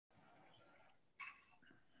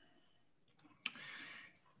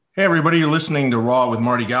Hey, everybody, you're listening to Raw with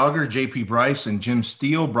Marty Gallagher, JP Bryce, and Jim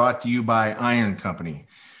Steele, brought to you by Iron Company.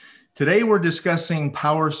 Today, we're discussing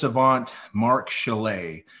power savant Mark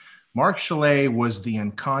Chaillet. Mark Chaillet was the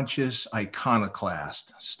unconscious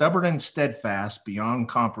iconoclast. Stubborn and steadfast beyond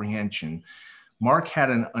comprehension, Mark had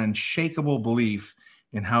an unshakable belief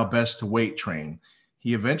in how best to weight train.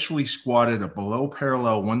 He eventually squatted a below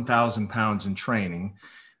parallel 1,000 pounds in training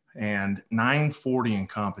and 940 in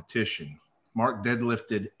competition. Mark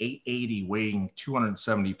deadlifted 880, weighing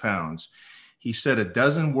 270 pounds. He set a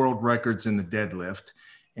dozen world records in the deadlift,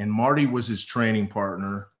 and Marty was his training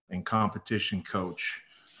partner and competition coach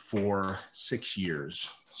for 6 years.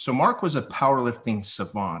 So Mark was a powerlifting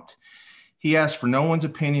savant. He asked for no one's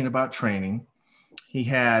opinion about training. He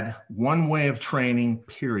had one way of training,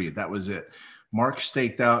 period. That was it. Mark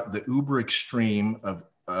staked out the uber extreme of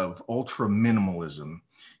ultra minimalism.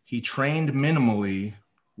 He trained minimally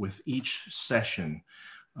with each session.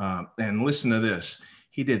 And listen to this.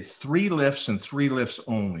 He did 3 lifts and 3 lifts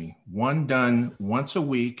only, one done once a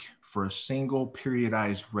week for a single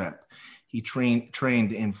periodized rep. He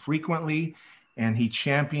trained infrequently, and he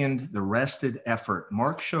championed the rested effort.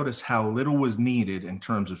 Mark showed us how little was needed in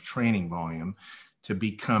terms of training volume to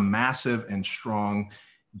become massive and strong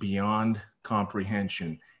beyond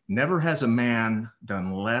comprehension. Never has a man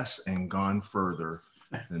done less and gone further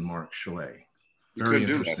than Mark Chaillet. Very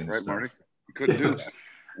interesting right, stuff. Marty? You couldn't do that.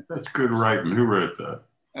 That's good writing. Who wrote that?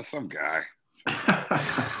 That's some guy.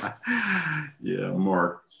 Yeah,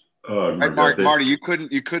 Mark. Hey, Marty, you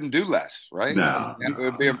couldn't do less, right? No. It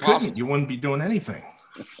would be impossible. You wouldn't be doing anything.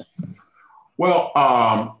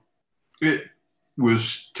 Well, it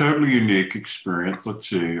was totally unique experience. Let's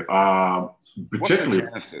see. Particularly,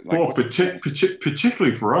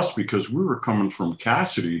 particularly for us, because we were coming from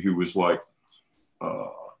Cassidy, who was like,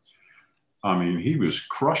 he was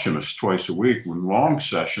crushing us twice a week with long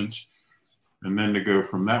sessions. And then to go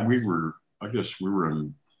from that, we were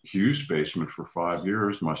in Hughes' basement for 5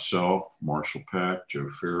 years. Myself, Marshall Peck, Joe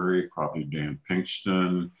Ferry, probably Dan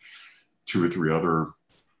Pinkston, 2 or 3 other.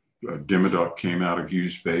 Dimmoduck came out of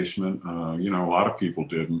Hughes' basement. A lot of people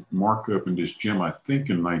did. Mark opened his gym, I think,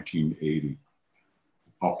 in 1980.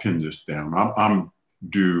 I'll pin this down. I'm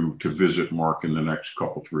due to visit Mark in the next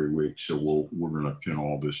 3 weeks, so we're going to pin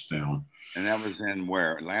all this down. And that was in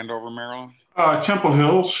where? Landover, Maryland? Temple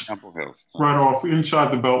Hills. Temple Hills. Right off inside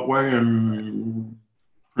the Beltway in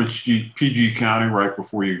PG County, right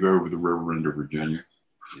before you go over the river into Virginia.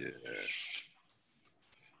 Yeah.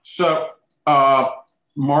 So,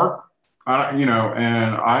 Mark,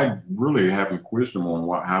 and I really haven't quizzed him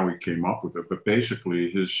on how he came up with it, but basically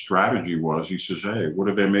his strategy was, he says, hey, what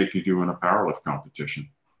do they make you do in a powerlift competition?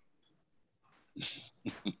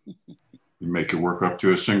 You make you work up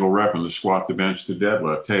to a single rep in the squat, the bench, the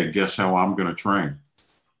deadlift. Hey, guess how I'm going to train?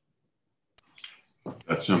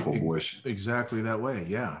 That's simple, boys. Exactly that way,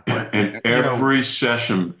 yeah. And every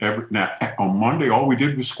session, now on Monday, all we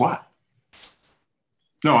did was squat.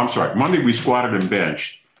 No, I'm sorry. Monday we squatted and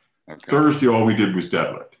benched. Okay. Thursday, all we did was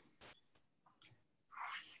deadlift.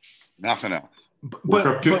 Nothing else.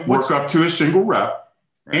 Work up to a single rep,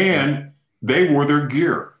 right. And they wore their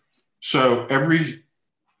gear. So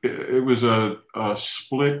it was a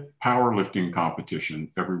split powerlifting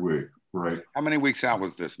competition every week, right? How many weeks out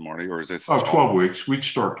was this, Marty? Or is this? 12 weeks. We'd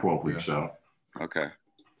start 12 weeks out. Okay.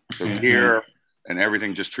 So gear and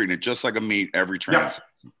everything, just treating it just like a meet every training.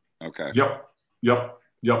 Yep. Okay.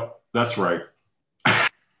 Yep. That's right.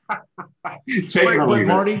 But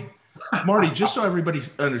Marty, just so everybody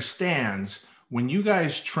understands, when you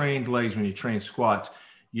guys trained legs, when you trained squats,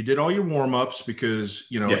 you did all your warm-ups because,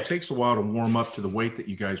 it takes a while to warm up to the weight that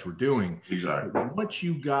you guys were doing. Exactly. But once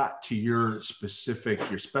you got to your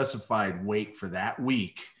specified weight for that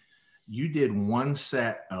week, you did one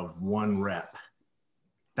set of 1 rep.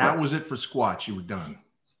 That was it for squats. You were done.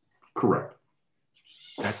 Correct.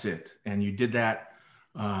 That's it. And you did that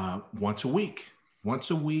once a week.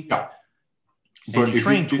 Yeah. But you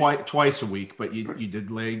trained twice a week, but you did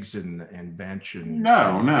legs and bench and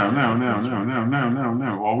no.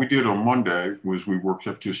 All we did on Monday was we worked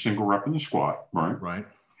up to a single rep in the squat, right? Right.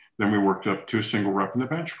 Then we worked up to a single rep in the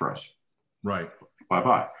bench press. Right.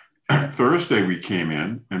 Bye. Thursday we came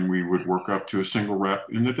in and we would work up to a single rep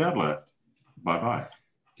in the deadlift. Bye.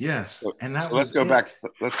 Yes, and that. So let's go back.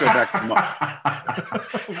 Let's go back. What?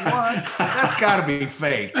 That's got to be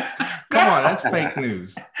fake. Come on, that's fake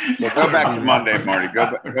news. Well, go back to Monday, Marty.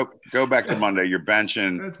 Go back to Monday. You're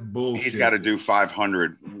benching. That's bullshit. He's got to do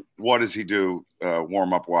 500. What does he do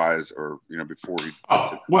warm up wise, or before he?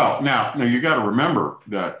 Well, now you got to remember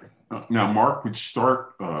that. Now Mark would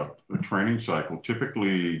start a training cycle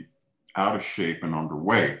typically out of shape and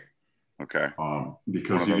underweight. Okay.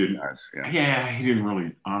 Because he didn't. Guys, yeah, he didn't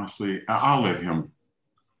really. Honestly, I'll let him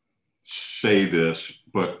say this,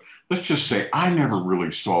 but let's just say I never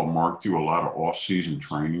really saw Mark do a lot of off-season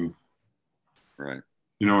training. Right.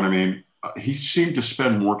 You know what I mean? He seemed to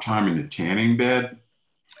spend more time in the tanning bed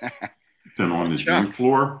than on the gym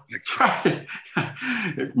floor.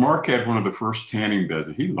 Mark had one of the first tanning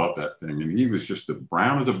beds. He loved that thing, and he was just as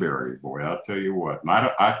brown as a berry, boy. I'll tell you what. And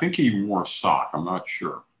I think he even wore a sock. I'm not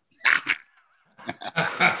sure.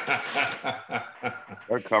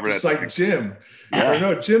 It's like Jim. Yeah.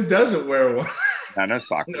 No, Jim doesn't wear one. No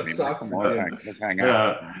sock. No sock. Let's hang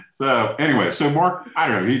out. So anyway, so Mark, I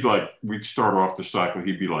don't know. We'd start off the cycle.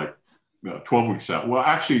 He'd be like 12 weeks out. Well,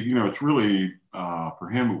 actually, it's really for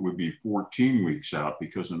him it would be 14 weeks out,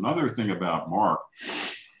 because another thing about Mark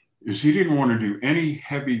is he didn't want to do any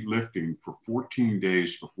heavy lifting for 14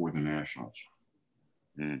 days before the Nationals.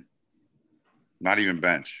 Not even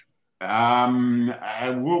bench.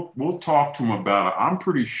 We'll talk to him about it. I'm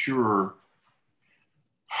pretty sure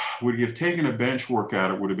would he have taken a bench workout,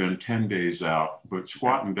 it would have been 10 days out, but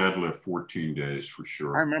squat and deadlift 14 days for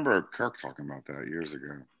sure. I remember Kirk talking about that years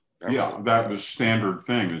ago. That was standard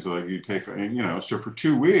thing. Is like you take, so for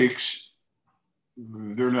 2 weeks,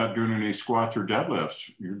 they're not doing any squats or deadlifts.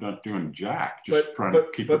 You're not doing jack, just trying to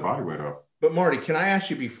keep your body weight up. But Marty, can I ask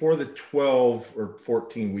you, before the 12 or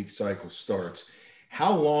 14 week cycle starts,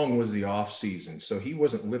 how long was the off season? So he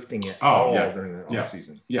wasn't lifting at all during the off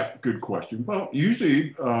season. Yeah, good question. Well,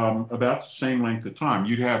 usually about the same length of time.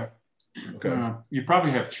 You'd have, you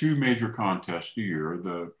probably have 2 major contests a year: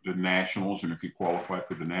 the Nationals, and if you qualify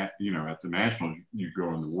for the at the Nationals, you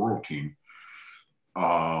go in the World Team.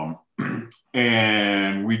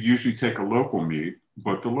 And we'd usually take a local meet,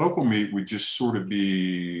 but the local meet would just sort of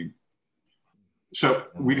be. So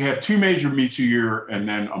we'd have 2 major meets a year and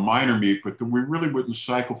then a minor meet, but we really wouldn't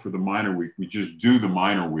cycle for the minor week. We just do the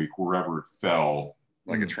minor week wherever it fell.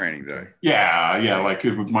 Like a training day. Yeah. Like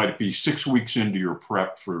it might be 6 weeks into your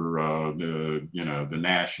prep for the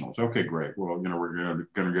Nationals. Okay, great. Well, we're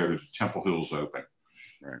going to go to the Temple Hills Open.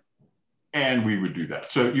 Right. And we would do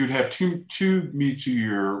that. So you'd have two meets a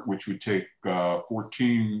year, which would take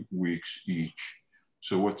 14 weeks each.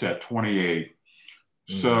 So what's that? 28.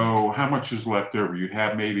 So how much is left over? You'd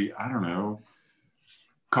have maybe, I don't know,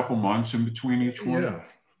 a couple months in between each one. Yeah.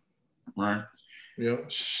 Right. Yeah.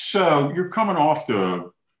 So you're coming off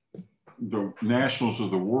the Nationals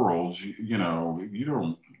of the World, you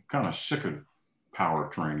don't kind of sick of power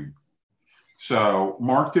training. So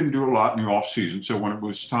Mark didn't do a lot in the off season. So when it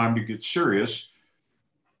was time to get serious,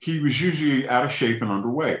 he was usually out of shape and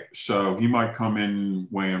underweight. So he might come in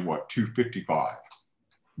weighing 255.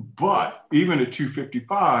 But even at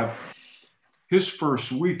 255, his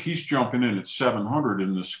first week, he's jumping in at 700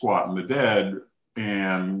 in the squat and the dead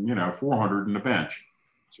and, 400 in the bench.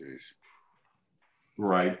 Jeez.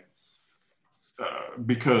 Right.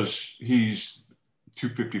 Because he's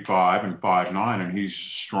 255 and 5'9", and he's a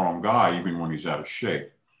strong guy even when he's out of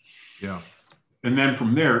shape. Yeah. And then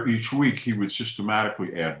from there, each week, he would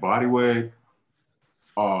systematically add body weight.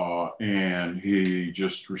 And he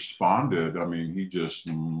just responded. I mean, he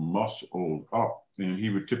just muscled up, and he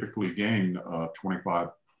would typically gain 25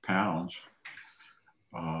 pounds.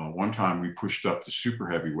 One time we pushed up to super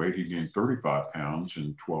heavyweight. He gained 35 pounds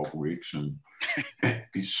in 12 weeks. And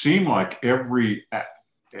it seemed like every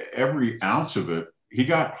ounce of it, he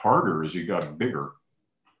got harder as he got bigger.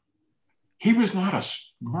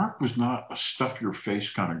 Mark was not a stuff your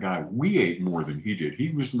face kind of guy. We ate more than he did.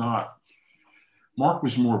 Mark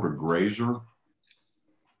was more of a grazer,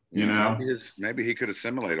 Maybe he could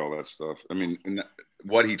assimilate all that stuff. I mean,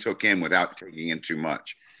 what he took in without taking in too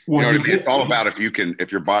much. Well, It's all about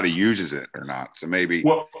if your body uses it or not. So maybe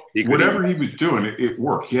whatever he was doing, it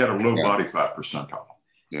worked. He had a low body fat percentile.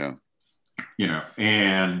 Yeah.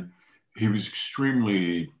 And he was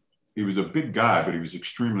a big guy, but he was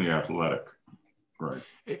extremely athletic. Right.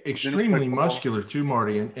 Extremely muscular too,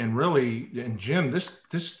 Marty, and really, and Jim,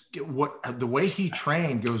 the way he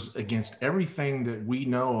trained goes against everything that we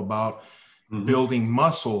know about building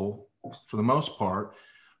muscle for the most part.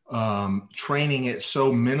 Training it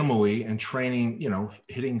so minimally and training,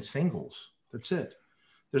 hitting singles. That's it.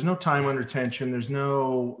 There's no time under tension. There's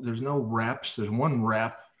no reps. There's one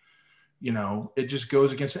rep. It just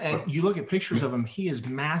goes against. And you look at pictures of him. He is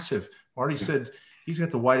massive. Marty said. He's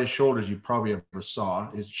got the widest shoulders you probably ever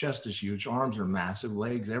saw. His chest is huge. Arms are massive.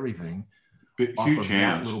 Legs, everything. Huge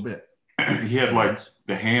hands. A little bit. He had like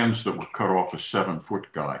the hands that were cut off a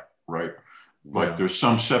 7-foot guy, right? Like there's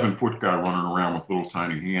some 7-foot guy running around with little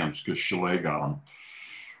tiny hands because Chalet got him.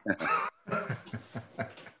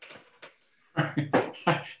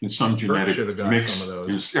 in some genetic should have got mix. some of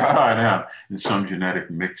those. I know, in some genetic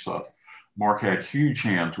mix-up. Mark had huge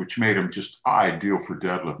hands, which made him just ideal for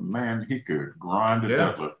deadlift. Man, he could grind a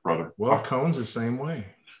deadlift, brother. Well, Cone's the same way.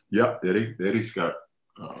 Yep, Eddie's got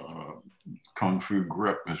kung fu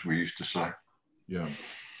grip, as we used to say. Yeah.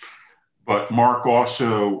 But Mark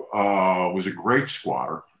also was a great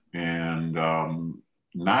squatter and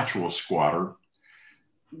natural squatter.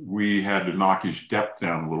 We had to knock his depth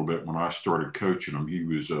down a little bit when I started coaching him. He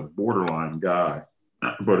was a borderline guy,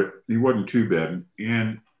 but he wasn't too bad.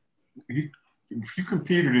 And if you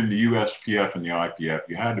competed in the USPF and the IPF,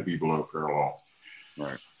 you had to be below parallel.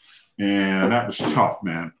 Right. And that was tough,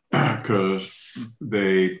 man, because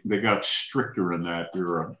they got stricter in that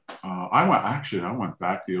era. I went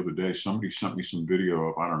back the other day. Somebody sent me some video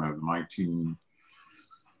of, I don't know, the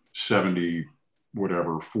 1970,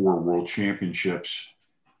 whatever, 4 world championships.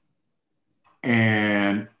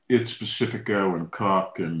 And it's Pacifico and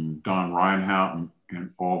Cuck and Don Reinhardt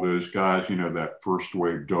and all those guys, you know, that first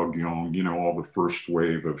wave, Doug Young, you know, all the first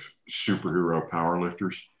wave of superhero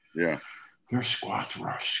powerlifters. Yeah. Their squats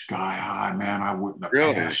were sky high, man. I wouldn't have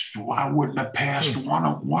Really? passed one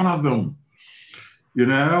of them, you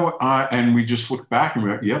know? And we just look back and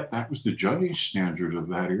we went, yep, that was the judging standard of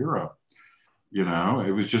that era. You know,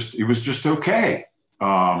 it was just okay.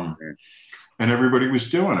 And everybody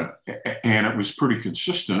was doing it, and it was pretty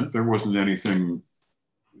consistent. There wasn't anything,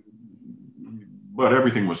 but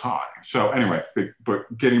everything was high. So anyway,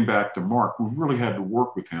 but getting back to Mark, we really had to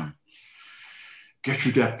work with him. Get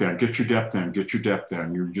your depth down, get your depth down, get your depth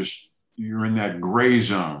down. You're in that gray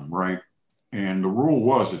zone, right? And the rule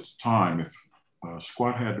was at the time, if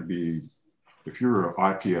squat had to be, if you're an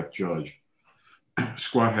IPF judge,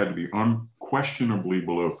 squat had to be unquestionably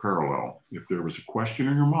below parallel. If there was a question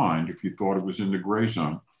in your mind, if you thought it was in the gray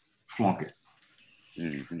zone, flunk it.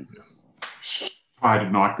 Mm-hmm. I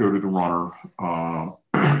did not go to the runner.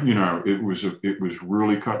 You know, it was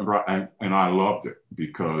really cut and dry, and I loved it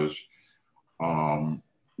because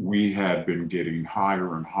we had been getting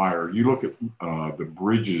higher and higher. You look at the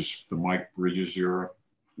Bridges, the Mike Bridges era,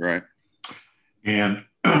 right? And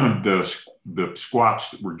the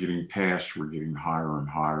squats that were getting passed were getting higher and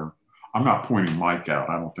higher. I'm not pointing Mike out.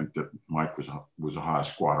 I don't think that Mike was a high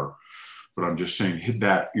squatter, but I'm just saying hit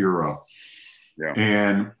that era. Yeah.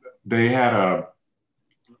 And they had a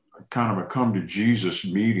kind of a come to Jesus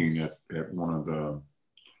meeting at one of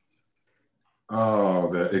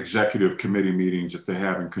the executive committee meetings that they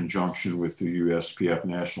have in conjunction with the USPF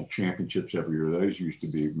national championships every year. Those used to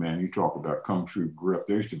be, man, you talk about kung fu grip.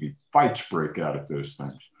 There used to be fights break out at those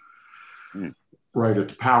things. Mm. Right at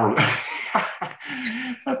the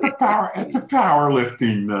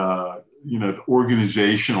powerlifting, you know, the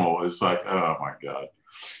organizational is like, oh my God.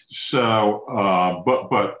 So,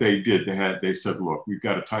 but they said, look, we've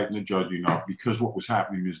got to tighten the judging up, because what was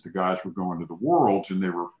happening is the guys were going to the worlds and they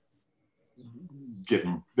were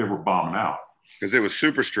bombing out. Because it was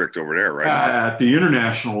super strict over there, right? At the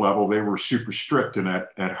international level, they were super strict, and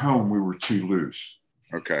at home, we were too loose.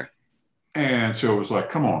 Okay. And so it was like,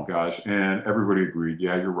 come on, guys. And everybody agreed,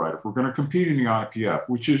 yeah, you're right. If we're going to compete in the IPF,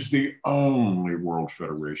 which is the only world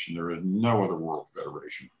federation, there is no other world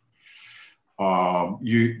federation,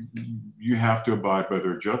 you have to abide by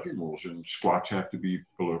their judging rules, and squats have to be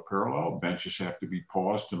below parallel, benches have to be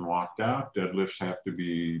paused and locked out, deadlifts have to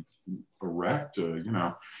be erect, you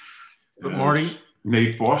know. But Marty,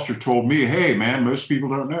 Nate Foster told me, hey man, most people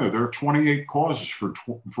don't know there are 28 causes for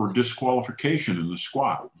disqualification in the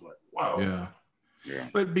squat. Like, wow. Yeah.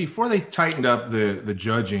 But before they tightened up the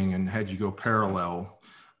judging and had you go parallel,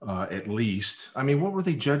 at least, I mean, what were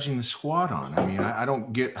they judging the squat on? I mean, I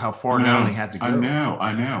don't get how far down they had to go.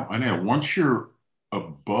 I know. Once you're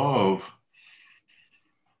above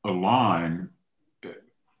a line,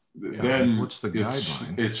 then what's the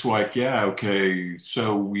guideline? It's like, yeah, okay,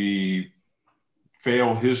 so we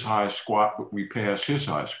fail his high squat, but we pass his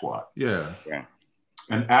high squat. Yeah.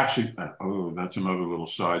 And actually, that's another little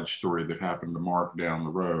side story that happened to Mark down the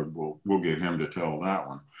road. We'll get him to tell that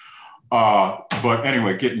one. But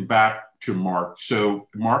anyway, getting back to Mark. So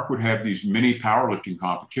Mark would have these mini powerlifting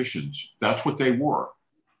competitions. That's what they were.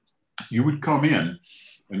 You would come in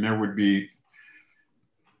and there would be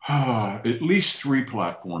at least 3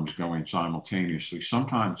 platforms going simultaneously,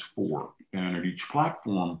 sometimes 4. And at each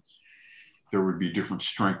platform, there would be different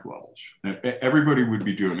strength levels. And everybody would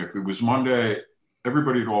be doing, if it was Monday,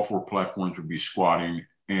 everybody at all 4 platforms would be squatting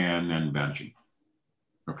and then benching.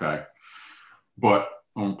 Okay. But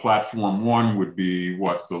on platform 1 would be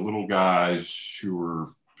the little guys who were,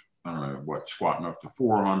 I don't know, squatting up to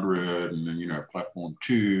 400. And then, you know, platform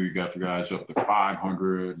 2, you got the guys up to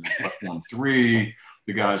 500. And platform 3,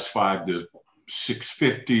 the guys 5 to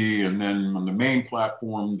 650, and then on the main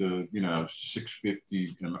platform, the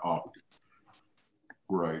 650 and up.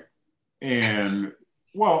 Right. And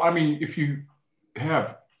well, I mean, if you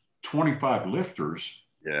have 25 lifters.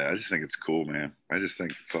 Yeah, I just think it's cool, man. I just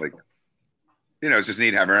think it's like, it's just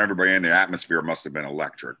neat having everybody in. The atmosphere must have been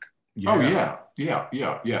electric. Yeah. Oh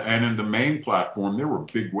yeah. And in the main platform, there were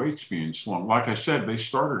big weights being slung. Like I said, they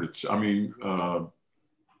started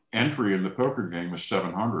entry in the poker game was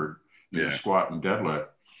 700 in the squat and deadlift.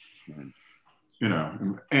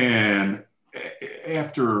 Mm-hmm. And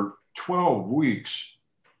after 12 weeks,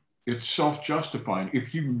 it's self-justifying.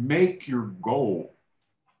 If you make your goal,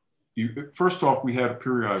 first off, we had a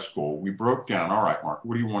periodized goal. We broke down, all right, Mark,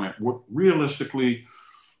 what do you want to, what realistically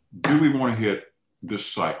do we want to hit this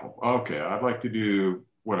cycle? Okay, I'd like to do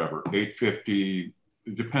whatever, 850,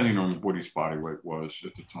 depending on what his body weight was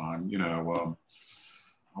at the time.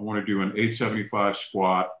 I want to do an 875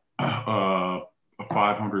 squat, a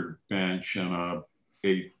 500 bench, and a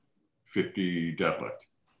 850 deadlift.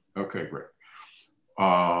 Okay, great.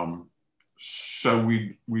 So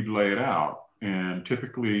we'd lay it out, and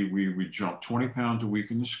typically we jump 20 pounds a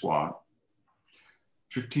week in the squat,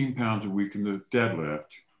 15 pounds a week in the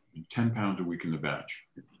deadlift, and 10 pounds a week in the bench.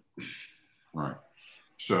 Right.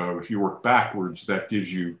 So if you work backwards, that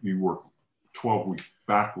gives you work 12 weeks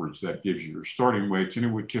backwards, that gives you your starting weights, and it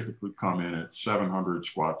would typically come in at 700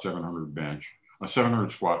 squat, 700 bench,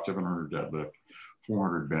 700 squat, 700 deadlift,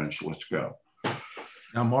 400 bench. Let's go.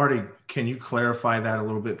 Now, Marty, can you clarify that a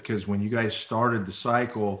little bit? Because when you guys started the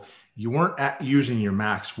cycle, you weren't using your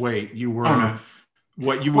max weight. You were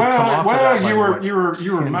what you would come off of that. Well,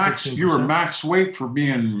 you were max weight for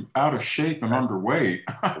being out of shape and underweight.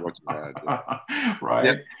 Right.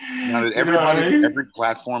 Yep. Now, everybody, every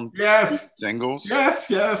platform, singles.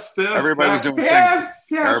 Yes. Everybody's doing singles.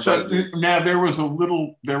 Yes. Now there was a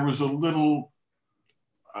little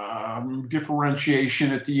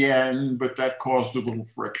differentiation at the end, but that caused a little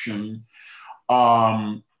friction.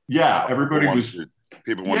 Everybody was.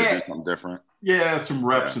 People wanted to do something different. Yeah, some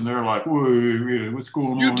reps, and they're like, what's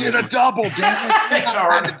going on? You did a double, damn it.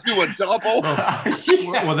 I had to do a double.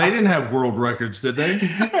 Well, they didn't have world records, did they?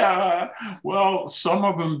 Well, some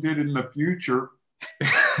of them did in the future.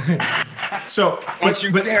 But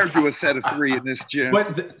you dare do a set of 3 in this gym.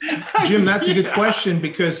 But Jim, that's a good question,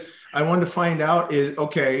 because I wanted to find out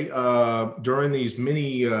during these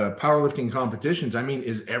mini powerlifting competitions, I mean,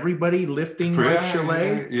 is everybody lifting like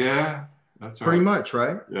Chalet? Yeah. That's pretty much,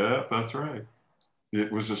 right? Yeah, that's right.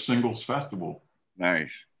 It was a singles festival.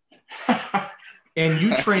 Nice. And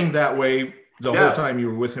you trained that way the whole time you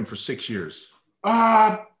were with him for 6 years.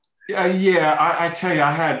 I tell you,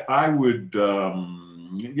 I would,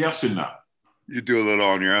 yes and no. You do a little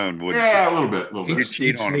on your own, wouldn't you? Yeah, a little bit. You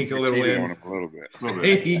cheat on him. A little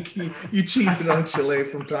bit. You cheated on Chalet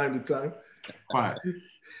from time to time. Quiet.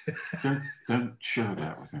 Don't share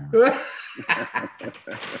that with him.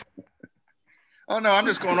 Oh no, I'm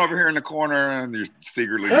just going over here in the corner, and you're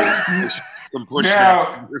secretly doing some push.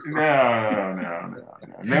 No.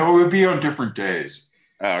 It would be on different days.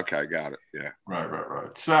 Oh, okay, got it. Yeah.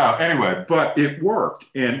 Right. So anyway, but it worked,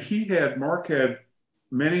 and Mark had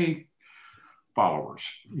many followers.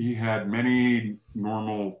 He had many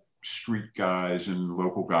normal street guys and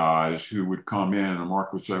local guys who would come in, and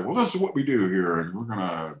Mark would say, well, this is what we do here, and we're going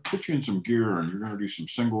to put you in some gear, and you're going to do some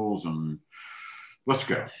singles, and let's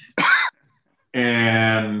go.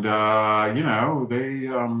 And,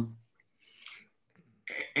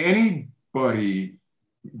 anybody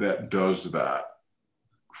that does that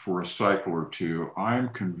for a cycle or two, I'm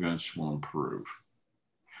convinced will improve.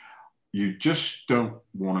 You just don't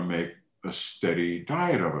want to make a steady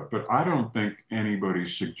diet of it, but I don't think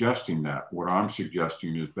anybody's suggesting that. What I'm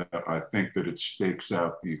suggesting is that I think that it stakes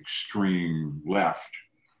out the extreme left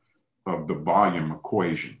of the volume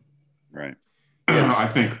equation. Right. I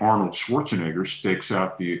think Arnold Schwarzenegger stakes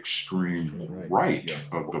out the extreme right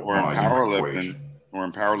of the volume equation. Or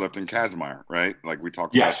in powerlifting, Kazmaier, right? Like we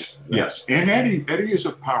talked about. Yes. And Eddie is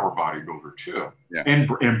a power bodybuilder too. Yeah.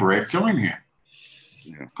 And Brad Killingham.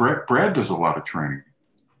 Yeah. Brad does a lot of training.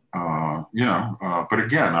 But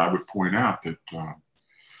again, I would point out that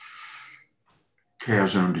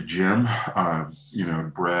Kaz owned a gym.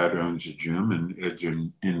 Brad owns a gym, and Ed's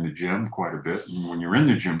in the gym quite a bit. And when you're in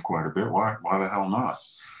the gym quite a bit, why the hell not?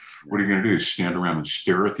 What are you going to do? Stand around and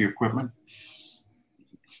stare at the equipment?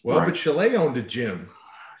 Well, right. But Chalet owned a gym.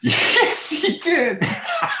 Yes, he did.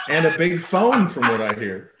 And a big phone, from what I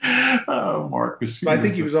hear. Oh, Marcus. I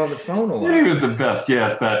think he was on the phone a lot. He was the best.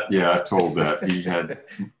 Yes, I told that. He had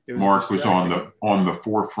Mark was on the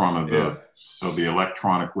forefront of the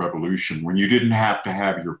electronic revolution when you didn't have to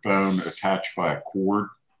have your phone attached by a cord.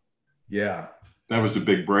 Yeah. That was the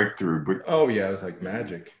big breakthrough. But oh yeah, it was like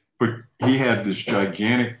magic. But he had this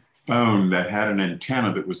gigantic phone that had an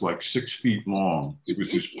antenna that was like 6 feet long. It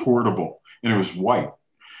was just portable, and it was white.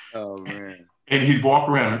 Oh man! And he'd walk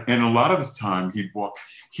around, and a lot of the time he'd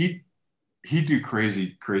do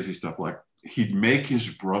crazy stuff. Like he'd make his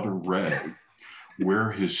brother Ray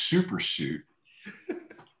wear his super suit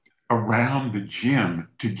around the gym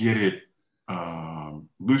to get it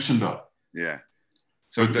loosened up. Yeah.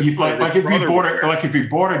 So if he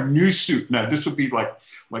bought a new suit. Now this would be like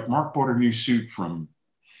Mark bought a new suit from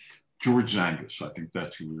George Zangus. I think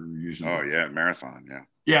that's who we were using. Oh yeah, Marathon. Yeah.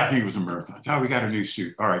 Yeah, I think it was a Marathon. Oh, we got a new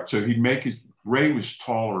suit. All right. So he'd make Ray was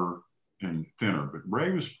taller and thinner, but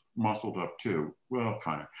Ray was muscled up too. Well,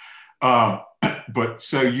 kind of. But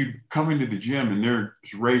so you'd come into the gym and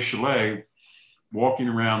there's Ray Chalet walking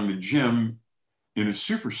around the gym in a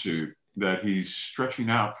super suit that he's stretching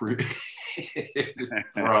out for his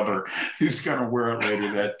brother who's going to wear it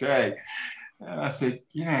later that day. And I said,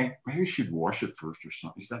 maybe you should wash it first or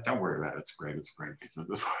something. He said, don't worry about it. It's great. It's great. He said,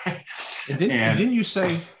 this way. Didn't you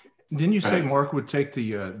say Mark would take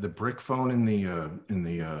the brick phone in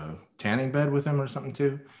the tanning bed with him or something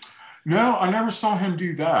too? No, I never saw him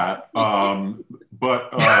do that.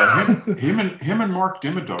 But him and Mark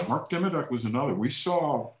Dimmoduck. Mark Dimmoduck was another. We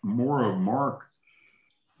saw more of Mark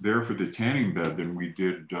there for the tanning bed than we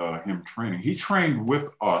did him training. He trained with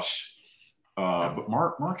us, but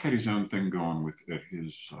Mark had his own thing going at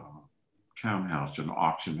his townhouse in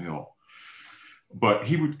Oxon Hill. But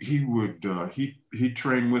he'd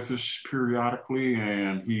train with us periodically,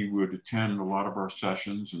 and he would attend a lot of our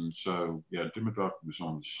sessions. And so, yeah, Dimmoduck was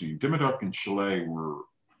on the scene. Dimmoduck and Chalet were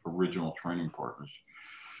original training partners.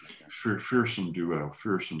 Fearsome duo.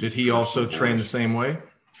 Did he also train the same way?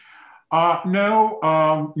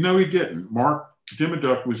 No, he didn't. Mark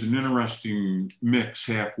Dimmoduck was an interesting mix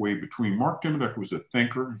halfway between. Mark Dimmoduck was a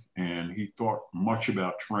thinker, and he thought much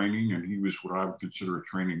about training, and he was what I would consider a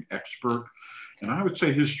training expert. And I would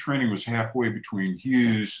say his training was halfway between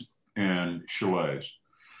Hughes and Chalet's.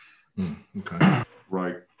 Okay.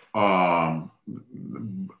 Right.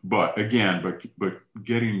 But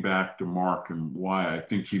getting back to Mark and why I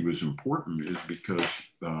think he was important is because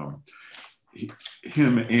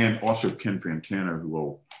him and also Ken Fantano,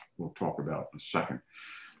 who we'll talk about in a second,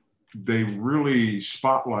 they really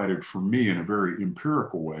spotlighted for me in a very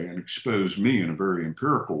empirical way and exposed me in a very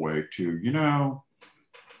empirical way to,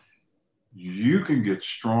 you can get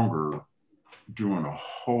stronger doing a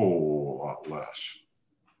whole lot less.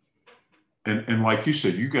 And like you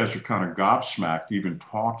said, you guys are kind of gobsmacked even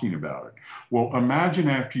talking about it. Well, imagine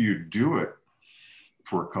after you do it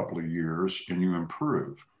for a couple of years and you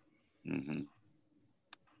improve. Mm-hmm.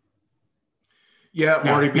 Yeah,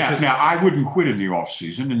 Marty. Now I wouldn't quit in the off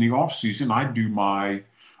season. In the off season, I do my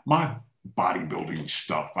bodybuilding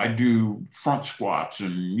stuff. I do front squats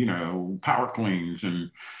and power cleans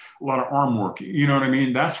and a lot of arm work. You know what I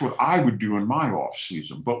mean? That's what I would do in my off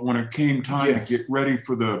season. But when it came time to get ready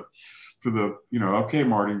for the okay,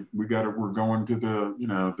 Marty, we're going to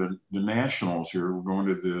the nationals here. We're going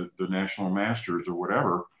to the national masters or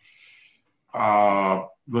whatever.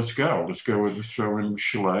 Let's go with the show in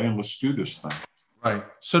Chalet and let's do this thing. Right.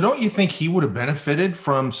 So don't you think he would have benefited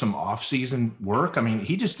from some off-season work? I mean,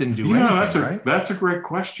 he just didn't do anything, right? That's a great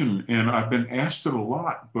question. And I've been asked it a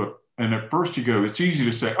lot, and at first you go, it's easy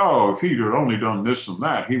to say, oh, if he'd have only done this and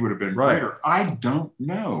that, he would have been greater. I don't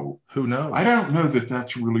know. Who knows? I don't know that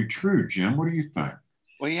that's really true, Jim. What do you think?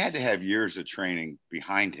 Well, he had to have years of training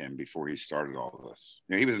behind him before he started all of this.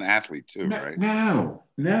 He was an athlete too, right? No.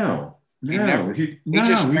 He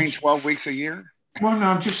just trained 12 weeks a year? Well, no,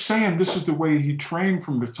 I'm just saying this is the way he trained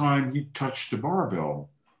from the time he touched the barbell.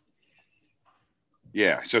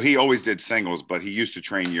 Yeah, so he always did singles, but he used to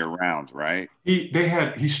train year round, right? He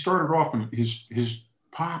started off and his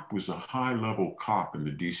pop was a high-level cop in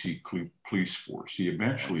the DC police force. He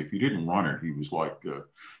eventually, if he didn't run it, he was like the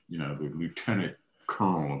lieutenant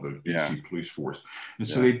colonel of the DC police force. And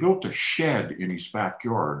so they built a shed in his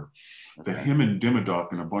backyard that him and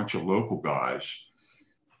Dimmoduck and a bunch of local guys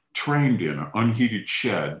trained in, an unheated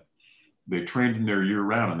shed. They trained in there year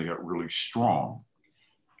round and they got really strong.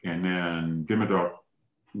 And then Dimmoduck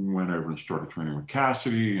went over and started training with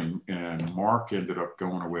Cassidy, and Mark ended up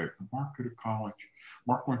going away. Mark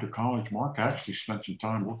went to college. Mark actually spent some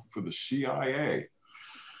time working for the CIA.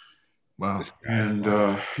 Wow. This guy's And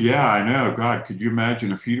like, yeah, I know. God, could you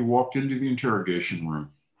imagine if he'd walked into the interrogation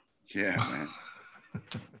room? yeah,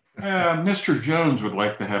 man. Mr. Jones would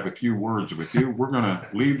like to have a few words with you. We're going to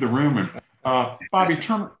leave the room and Bobby,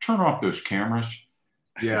 turn off those cameras.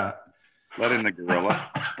 Yeah. Let in the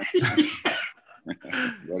gorilla.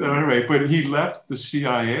 So anyway, but he left the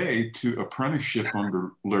CIA to apprenticeship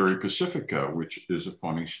under Larry Pacifico, which is a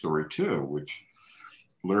funny story too, which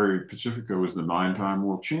Larry Pacifico was the 9-time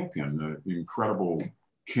world champion, the incredible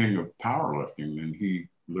king of powerlifting. And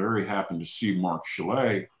Larry happened to see Mark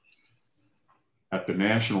Chalet at the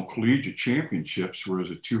National Collegiate Championships, where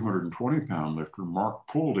as a 220-pound lifter, Mark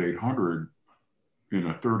pulled 800 in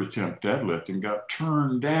a third attempt deadlift and got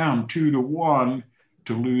turned down 2-1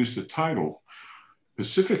 to lose the title.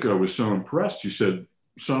 Pacifico was so impressed, he said,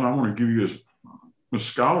 son, I want to give you a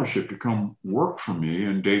scholarship to come work for me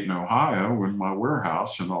in Dayton, Ohio, in my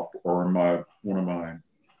warehouse or in one of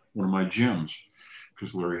my gyms,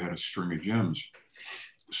 because Larry had a string of gyms.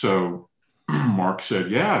 So Mark said,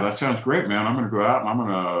 yeah, that sounds great, man. I'm going to go out and I'm going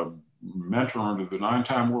to mentor under the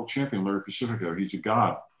 9-time world champion, Larry Pacifico. He's a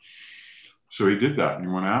god. So he did that, and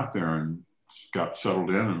he went out there and got settled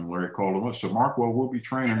in, and Larry called him up. So Mark, well, we'll be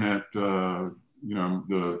training at, the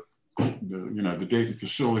Dayton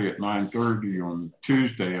facility at 9:30 on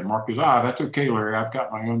Tuesday. And Mark goes, that's okay, Larry. I've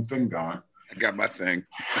got my own thing going. I got my thing.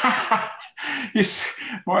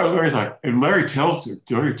 Larry's like, and Larry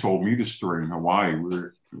told me the story in Hawaii.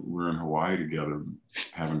 We're in Hawaii together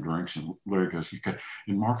having drinks, and Larry goes,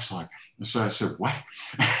 and Mark's like, and so I said, what?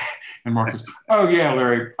 And Mark goes, oh yeah,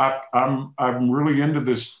 Larry, I'm really into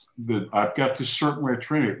this. I've got this certain way of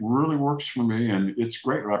training. It really works for me, and it's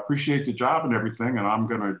great. I appreciate the job and everything, and I'm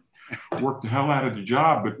going to work the hell out of the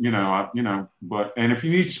job. But and if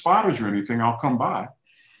you need spotters or anything, I'll come by.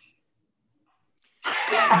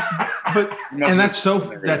 But and that's so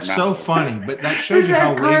funny. But that shows you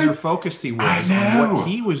how laser focused he was on what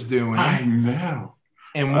he was doing. I know.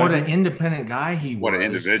 And what an independent guy he was. What an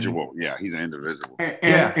individual. Yeah, he's an individual.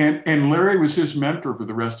 And Larry was his mentor for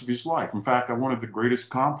the rest of his life. In fact, one of the greatest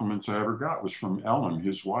compliments I ever got was from Ellen,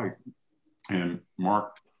 his wife. And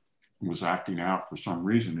Mark was acting out for some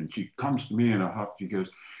reason. And she comes to me in a huff. She goes,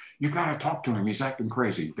 you got to talk to him. He's acting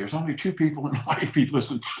crazy. There's only 2 people in life he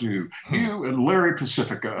listens to, you and Larry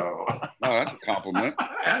Pacifico. Oh, that's a compliment.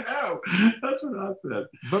 I know. That's what I said.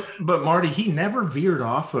 But Marty, he never veered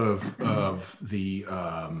off of the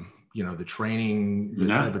the training,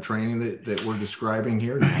 type of training that we're describing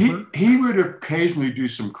here. He would occasionally do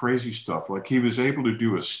some crazy stuff. Like he was able to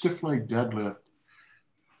do a stiff leg deadlift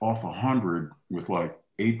off 100 with like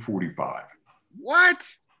 845.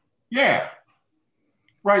 What? Yeah.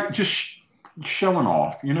 Right, just showing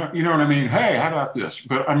off, you know what I mean? Hey, how about this?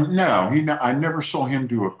 But I never saw him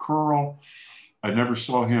do a curl. I never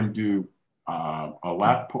saw him do a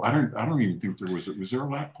lat pull. I don't even think was there a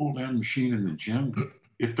lat pull down machine in the gym?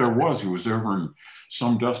 If there was, it was over in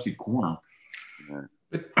some dusty corner.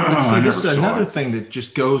 But see, this is another thing that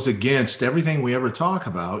just goes against everything we ever talk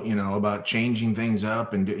about, about changing things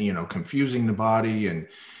up and, confusing the body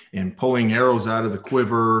and pulling arrows out of the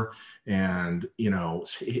quiver. And,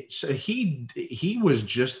 so he was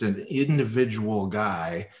just an individual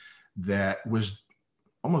guy that was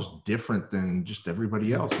almost different than just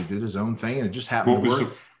everybody else. He did his own thing, and it just happened to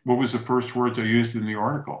work. What was the first words I used in the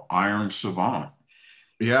article? Iron savant.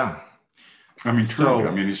 Yeah. I mean,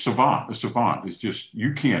 truly, a savant. A savant is just,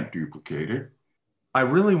 you can't duplicate it. I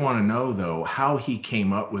really want to know, though, how he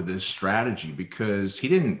came up with this strategy, because he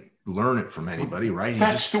didn't learn it from anybody, right?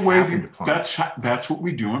 That's the way. That's what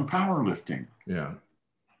we do in powerlifting. Yeah.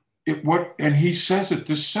 And he says it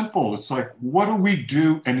this simple. It's like, what do we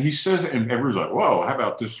do? And he says it, and everyone's like, "Whoa, how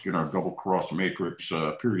about this? Double cross matrix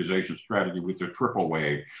periodization strategy with the triple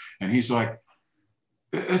wave?" And he's like,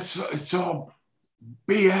 "It's all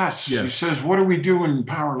BS." Yes. He says, "What do we do in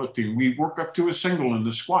powerlifting? We work up to a single in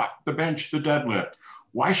the squat, the bench, the deadlift.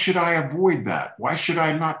 Why should I avoid that? Why should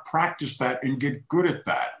I not practice that and get good at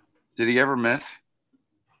that?" Did he ever miss?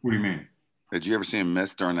 What do you mean? Did you ever see him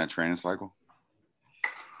miss during that training cycle?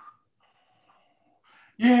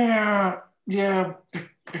 Yeah,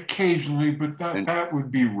 occasionally, but that would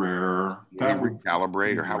be rare. That would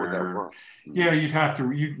recalibrate, or how would that work? Yeah, you'd have to.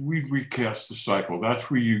 We'd recast the cycle. That's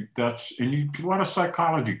where a lot of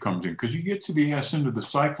psychology comes in, because you get to the end of the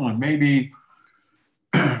cycle, and maybe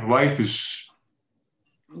life is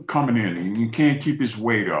coming in and he can't keep his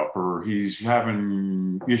weight up, or he's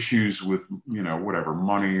having issues with whatever,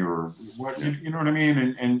 money or what, you know what I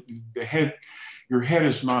mean, and your head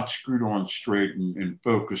is not screwed on straight and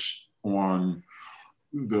focused on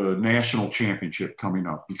the national championship coming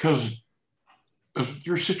up, because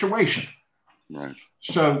your situation. Right.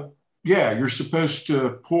 So yeah, you're supposed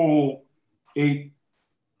to pull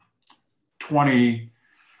 820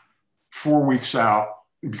 4 weeks out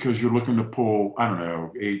because you're looking to pull, I don't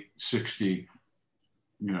know, 860.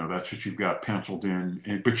 You know, that's what you've got penciled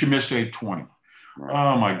in, but you miss 820. Right.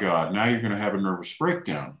 Oh my God, now you're going to have a nervous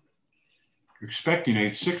breakdown. You're expecting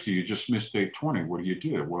 860, you just missed 820. What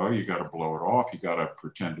do? Well, you got to blow it off. You got to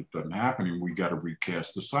pretend it doesn't happen, and we got to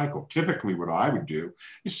recast the cycle. Typically, what I would do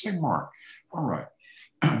is say, Mark, all right,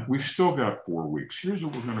 we've still got 4 weeks. Here's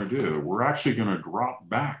what we're going to do. We're actually going to drop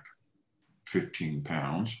back 15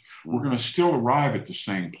 pounds. We're going to still arrive at the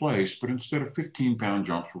same place, but instead of 15-pound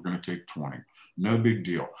jumps, we're going to take 20. No big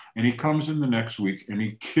deal. And he comes in the next week and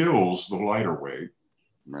he kills the lighter weight.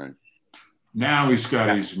 Right. Now he's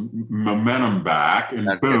got his momentum back,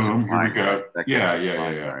 and boom, here we go. Yeah.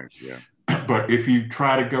 But if you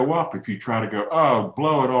try to go up, oh,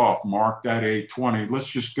 blow it off, Mark, that 820, let's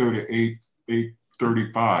just go to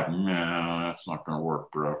 835. No, that's not going to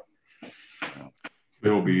work, bro.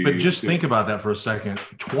 But just think about that for a second.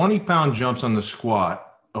 20-pound jumps on the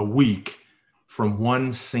squat a week from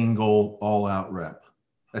one single all-out rep.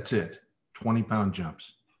 That's it. 20-pound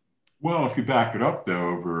jumps. Well, if you back it up, though,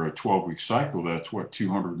 over a 12-week cycle, that's what,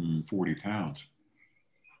 240 pounds.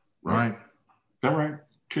 Right. Is that right?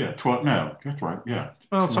 Yeah, 12. No, that's right. Yeah.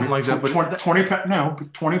 Well, something like that. But 20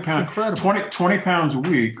 pounds. Incredible. 20 pounds a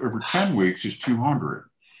week over 10 weeks is 200.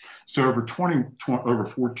 So over 14,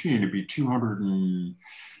 it'd be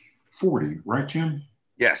 240, right, Jim?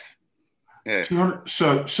 Yes. Yeah. 200.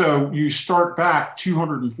 So you start back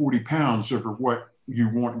 240 pounds over what you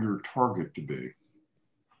want your target to be.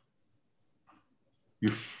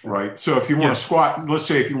 Right. So if you want to squat, let's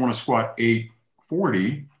say if you want to squat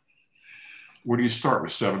 840, what do you start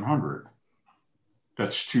with? 700.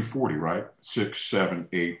 That's 240, right? 6, 7,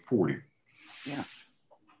 8, 40. Yeah.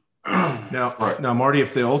 Now, Marty,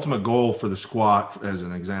 if the ultimate goal for the squat, as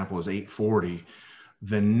an example, is 840,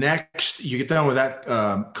 the next you get done with that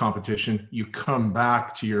competition, you come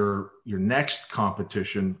back to your next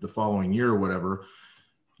competition the following year or whatever.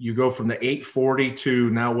 You go from the 840 to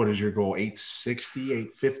now, what is your goal? 860,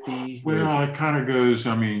 850? Well, it kind of goes,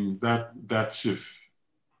 I mean, that's if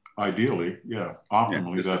ideally, yeah,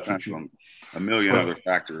 optimally, that's what you want. A million other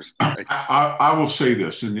factors. I will say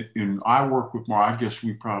this, and I work with Mark. I guess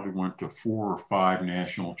we probably went to 4 or 5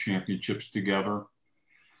 national championships together.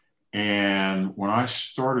 And when I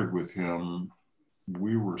started with him,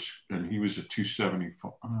 and he was a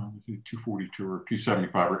 275, 242 or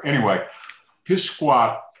 275. Anyway, his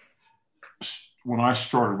squat, when I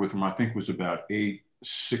started with him, I think was about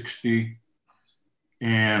 860.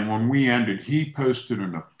 And when we ended, he posted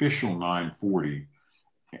an official 940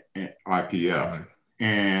 IPF.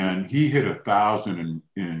 And he hit 1,000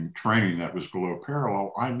 in training that was below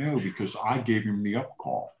parallel. I know because I gave him the up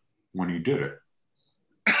call when he did it.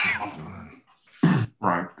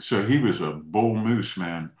 Right. So he was a bull moose,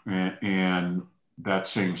 man. And that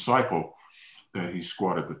same cycle that he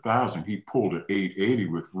squatted 1,000, he pulled at 880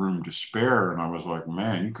 with room to spare. And I was like,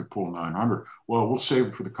 man, you could pull 900. Well, we'll save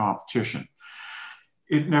it for the competition.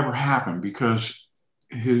 It never happened because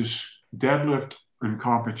his deadlift in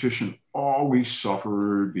competition always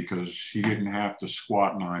suffered because he didn't have to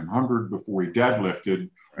squat 900 before he deadlifted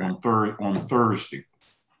on Thursday.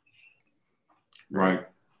 Right.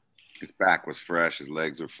 His back was fresh. His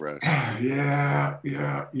legs were fresh. Yeah.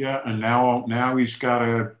 And now he's got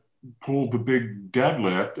to pull the big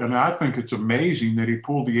deadlift. And I think it's amazing that he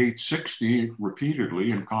pulled the 860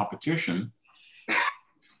 repeatedly in competition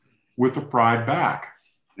with a fried back.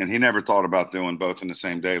 And he never thought about doing both in the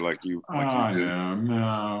same day like you. No.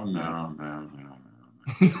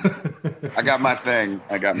 I got my thing.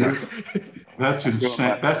 That's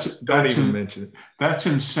insane. Don't even mention it. That's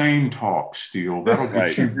insane talk, Steele. That'll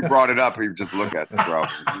get you. If you brought it up, you just look at the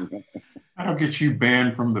problem. That'll get you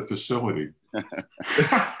banned from the facility.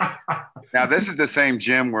 Now, this is the same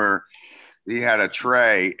gym where he had a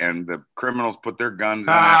tray and the criminals put their guns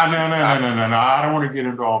in. No. I don't want to get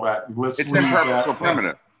into all that. It's imperfect or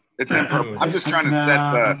primitive. It's imperfect. I'm just trying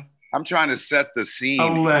to set the scene.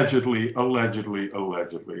 Allegedly.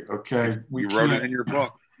 Okay. You wrote it in your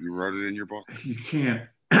book. You can't.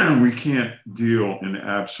 We can't deal in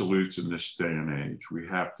absolutes in this day and age. We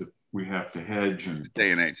have to hedge. And this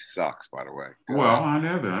day and age sucks, by the way. Well, I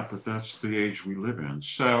know that, but that's the age we live in.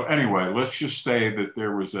 So anyway, let's just say that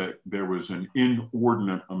there was an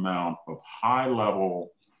inordinate amount of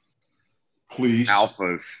high-level police.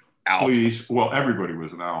 Alphas. Police. Well, everybody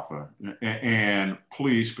was an alpha and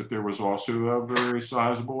police, but there was also a very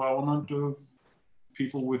sizable element of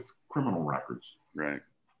people with criminal records. Right.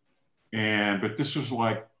 But this was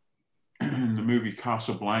like in the movie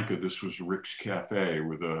Casablanca, this was Rick's Cafe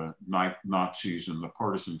where the Nazis and the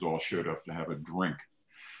partisans all showed up to have a drink.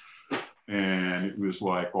 And it was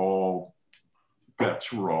like all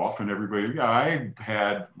bets were off and everybody, I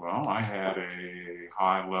had a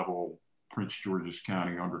high level Prince George's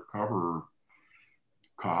County undercover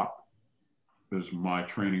cop as my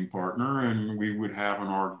training partner. And we would have in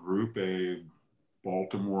our group a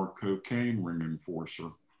Baltimore cocaine ring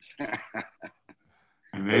enforcer.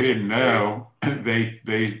 And they didn't know,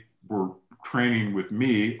 they were training with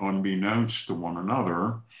me unbeknownst to one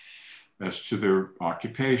another as to their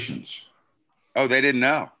occupations. Oh, they didn't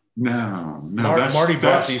know? No. Marty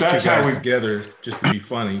brought these two guys together just to be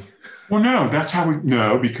funny. Well, no, that's how we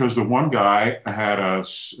know, because the one guy had a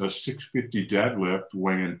 650 deadlift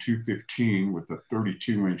weighing 215 with a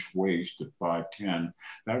 32-inch waist at 5'10".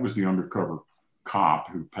 That was the undercover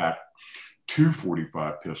cop who packed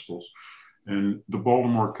 245 pistols. And the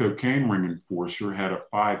Baltimore cocaine ring enforcer had a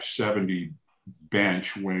 570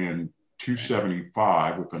 bench weighing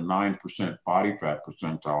 275 with a 9% body fat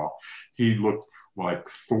percentile. He looked like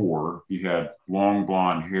Thor. He had long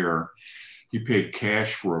blonde hair. He paid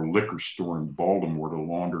cash for a liquor store in Baltimore to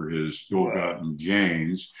launder his ill-gotten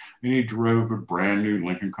gains. And he drove a brand new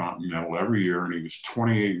Lincoln Continental every year, and he was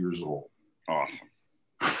 28 years old. Awesome.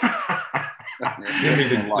 Jimmy,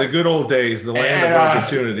 the good old days, the land of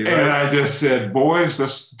opportunity. Right? And I just said, boys,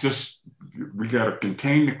 we got to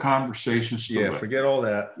contain the conversations. Forget all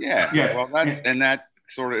that. Yeah. Well, that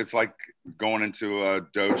sort of, it's like going into a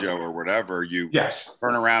dojo or whatever. You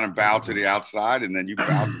turn around and bow to the outside, and then you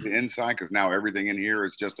bow to the inside, because now everything in here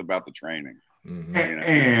is just about the training. Mm-hmm.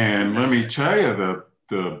 And let me tell you,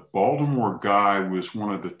 the Baltimore guy was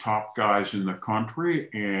one of the top guys in the country,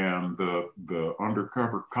 and the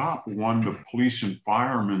undercover cop won the police and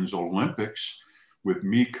firemen's Olympics with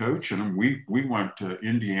me coaching him. We went to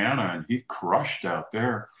Indiana, and he crushed out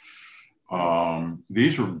there.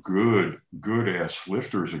 These were good ass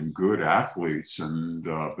lifters and good athletes, and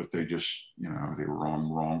but they just, they were on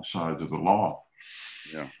the wrong side of the law.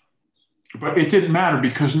 Yeah. But it didn't matter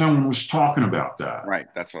because no one was talking about that. Right.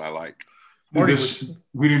 That's what I like. We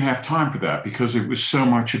didn't have time for that because it was so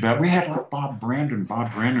much about, we had like Bob Brandon.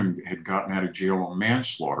 Bob Brandon had gotten out of jail on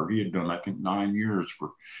manslaughter. He had done, I think, 9 years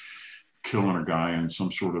for killing a guy in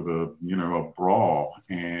some sort of a brawl.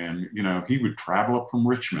 And, he would travel up from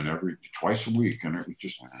Richmond twice a week. And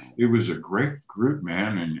it was a great group,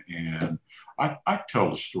 man. And I tell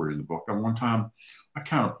the story in the book. And one time I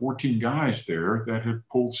counted 14 guys there that had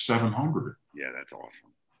pulled 700. Yeah, that's awesome.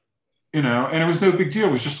 And it was no big deal.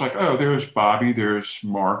 It was just like, oh, there's Bobby, there's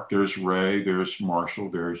Mark, there's Ray, there's Marshall,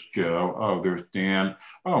 there's Joe, oh, there's Dan,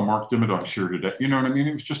 oh, Mark Dimmoduck's here today. You know what I mean?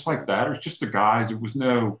 It was just like that. It was just the guys. It was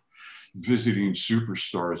no visiting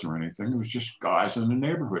superstars or anything. It was just guys in the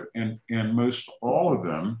neighborhood. And most all of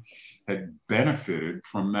them had benefited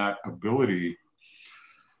from that ability.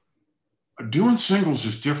 Doing singles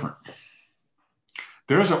is different.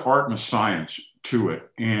 There's an art and a science to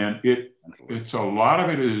it. And it's a lot of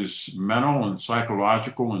it is mental and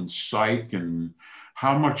psychological and psych, and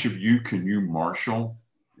how much of you can you marshal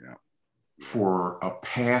for a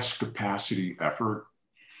past capacity effort.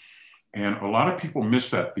 And a lot of people miss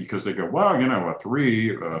that because they go, well, a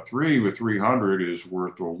three with 300 is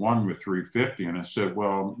worth a 1 with 350. And I said,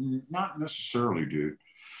 well, not necessarily, dude.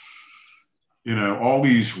 All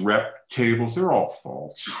these rep tables, they're all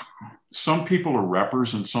false. Some people are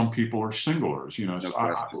reppers and some people are singlers.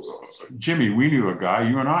 Jimmy, we knew a guy,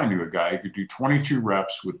 you and I knew a guy who could do 22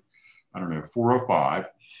 reps with, 405.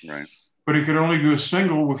 Right. But he could only do a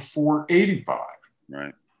single with 485.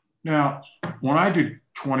 Right. Now, when I did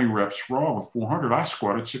 20 reps raw with 400, I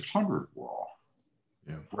squatted 600 raw.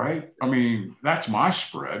 Yeah. Right? That's my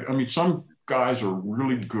spread. Some guys are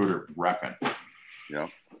really good at repping. Yeah.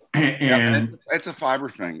 And it's a fiber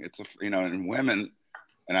thing. It's and women,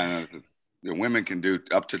 and I know the women can do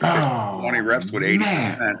up to 20 reps with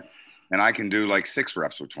 80%, and I can do like 6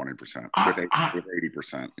 reps with 20%, with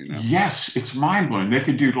 80%. Yes, it's mind blowing. They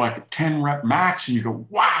could do like a 10 rep max, and you go,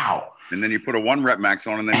 wow. And then you put a 1 rep max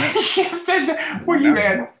on, and they miss. You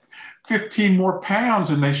add 15 more pounds,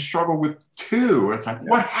 and they struggle with 2. It's like,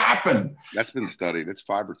 what happened? That's been studied. It's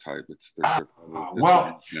fiber type. It's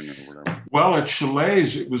well, at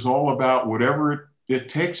Chalet's, it was all about whatever it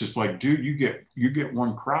takes. It's like, dude, you get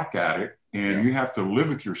one crack at it, and you have to live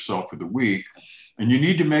with yourself for the week, and you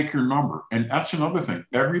need to make your number. And that's another thing.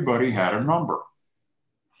 Everybody had a number,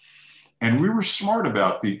 and we were smart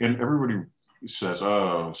about and everybody says,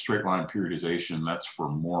 oh, straight line periodization, that's for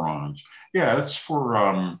morons. Yeah, it's for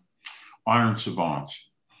iron savants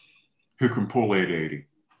who can pull 880.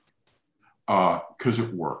 because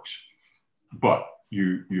it works. But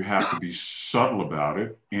you have to be subtle about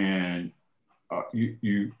it, and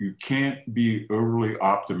you can't be overly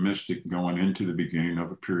optimistic going into the beginning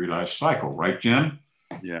of a periodized cycle, right, Jim?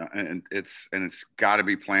 Yeah, and it's got to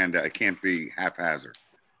be planned out. It can't be haphazard.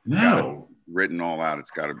 No, Written all out.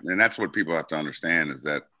 It's got to, and that's what people have to understand is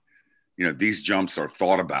that, these jumps are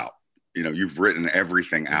thought about. You've written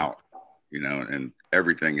everything out. And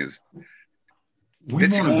everything is.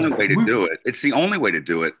 It's the only way to do it. It's the only way to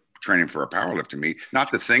do it. Training for a powerlifting meet,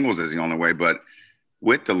 not the singles is the only way, but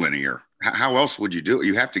with the linear, how else would you do it?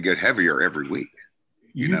 You have to get heavier every week.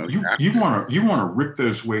 You want to rip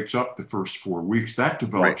those weights up the first 4 weeks. That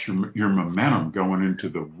develops your momentum going into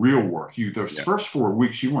the real work. Those first 4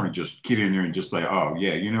 weeks, you want to just get in there and just say, oh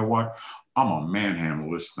yeah, you know what? I'm gonna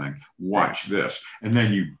manhandle this thing. Watch this, and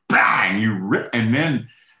then you rip, and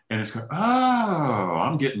it's like, oh,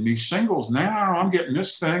 I'm getting these singles now. I'm getting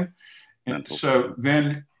this thing, and so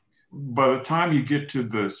then. By the time you get to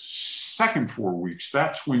the second 4 weeks,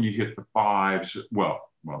 that's when you hit the fives. Well,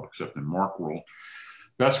 except in Mark world,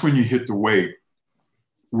 that's when you hit the weight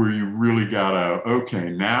where you really gotta, okay,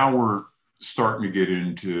 now we're starting to get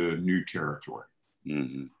into new territory.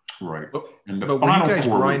 Mm-hmm. Right. And but were you guys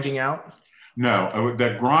grinding out? No,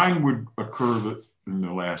 that grind would occur in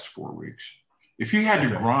the last 4 weeks. If you had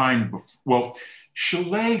to grind,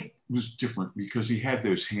 Chalet was different because he had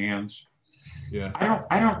those hands. Yeah,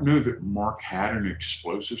 I don't know that Mark had an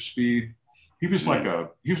explosive speed. He was like a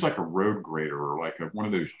road grader or like one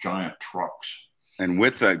of those giant trucks. And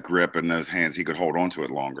with that grip and those hands, he could hold on to it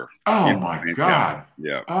longer. Oh my God!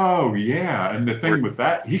 Yeah. Oh yeah. And the thing with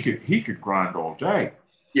that, he could grind all day.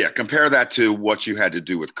 Yeah. Compare that to what you had to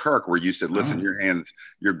do with Kirk, where you said, "Listen, your hands,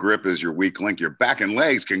 your grip is your weak link. Your back and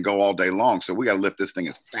legs can go all day long, so we got to lift this thing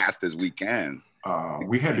as fast as we can."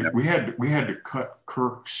 We had to cut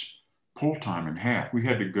Kirk's pull time in half. We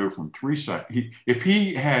had to go from 3 seconds. If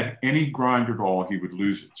he had any grind at all, he would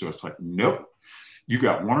lose it. So it's like, nope, you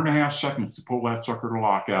got 1.5 seconds to pull that sucker to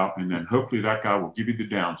lock out, and then hopefully that guy will give you the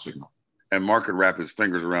down signal. And Mark could wrap his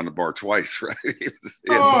fingers around the bar twice, right?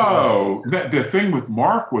 The thing with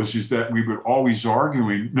Mark was that we would always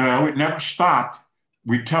arguing. No, it never stopped.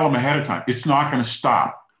 We'd tell him ahead of time, it's not going to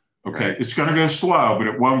stop. Okay, right. It's going to go slow, but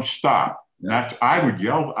it won't stop. I would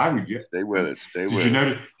yell. Stay with it.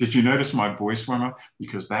 Did you notice my voice went up?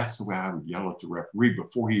 Because that's the way I would yell at the referee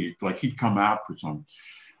before he'd come out for some.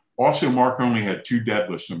 Also, Mark only had 2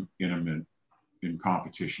 deadlifts in him in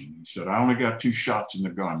competition. He said, I only got 2 shots in the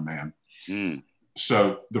gun, man.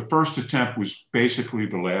 So the first attempt was basically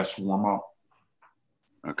the last warm up.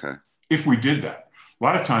 Okay. If we did that, a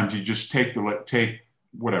lot of times you just take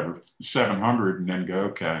whatever 700 and then go,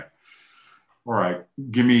 okay. All right,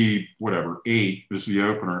 give me whatever, 8 is the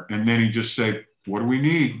opener. And then he just say, what do we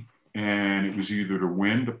need? And it was either to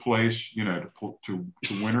win, to place, to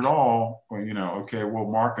win it all. Or, okay, well,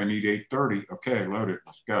 Mark, I need 830. Okay, load it,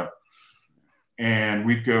 let's go. And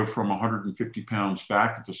we'd go from 150 pounds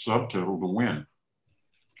back at the subtotal to win.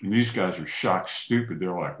 And these guys are shocked stupid.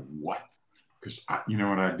 They're like, what? Because you know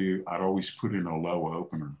what I do? I'd always put in a low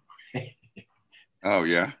opener. Oh,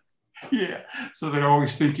 yeah. Yeah, so they'd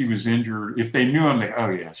always think he was injured. If they knew him,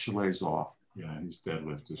 Chalet's off. Yeah, his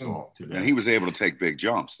deadlift is off today. And he was able to take big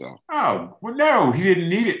jumps, though. Oh, well, no, he didn't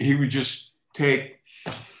need it. He would just take,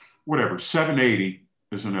 780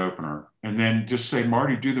 as an opener, and then just say,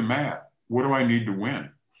 Marty, do the math. What do I need to win?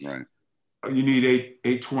 Right. You need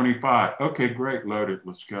 825. Okay, great, load it,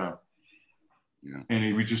 let's go. Yeah. And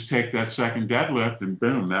he would just take that second deadlift, and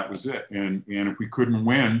boom, that was it. And if we couldn't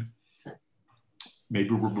win,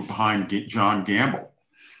 maybe we're behind John Gamble.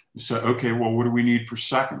 So, okay, well, what do we need for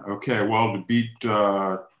second? Okay, well, to beat,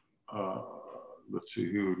 let's see,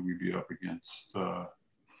 who would we be up against?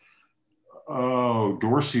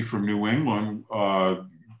 Dorsey from New England.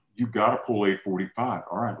 You've got to pull 845.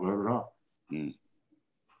 All right, load it up.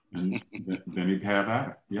 And then he'd have at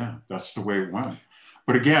it. Yeah, that's the way it went.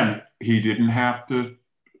 But again, he didn't have to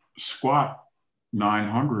squat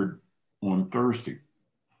 900 on Thursday.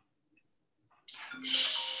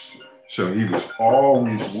 So he was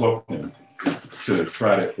always looking to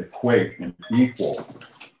try to equate and equal.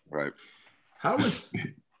 Right. How was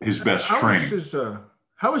his best training?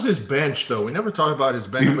 How was his bench, though? We never talk about his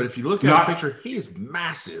bench, but if you look at the picture, he is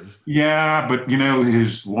massive. Yeah, but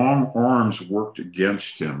his long arms worked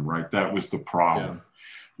against him, right? That was the problem. Yeah.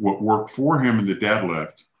 What worked for him in the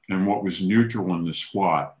deadlift and what was neutral in the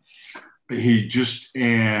squat,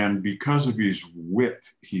 and because of his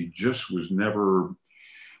width, he just was never.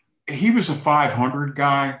 He was a 500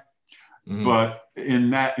 guy, but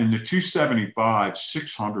in the 275,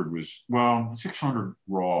 600 raw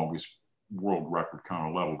world record kind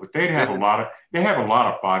of level, but they have a lot of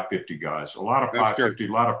 550 guys, a lot of 550,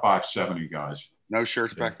 a lot of 570 guys. No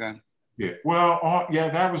shirts back then? Yeah. Well, yeah,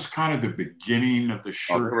 that was kind of the beginning of the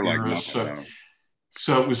shirt era.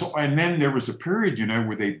 So it was, and then there was a period,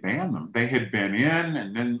 where they banned them. They had been in,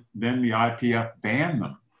 and then the IPF banned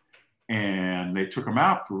them, and they took them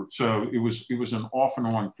out. So it was an off and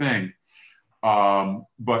on thing.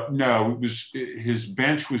 But no, his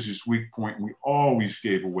bench was his weak point. And we always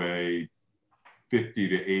gave away 50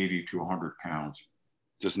 to 80 to 100 pounds.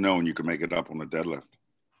 Just knowing you could make it up on the deadlift.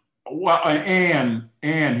 Well, and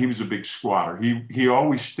he was a big squatter. He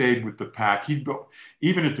always stayed with the pack. He'd go,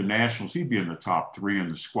 even at the nationals, he'd be in the top 3 in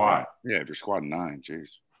the squat. Yeah, if you're squatting 9,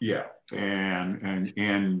 geez. Yeah, and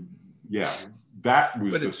yeah, that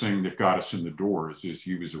was the thing that got us in the door. Is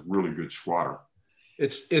he was a really good squatter.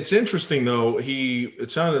 It's interesting though.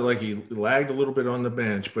 It sounded like he lagged a little bit on the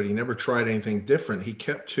bench, but he never tried anything different. He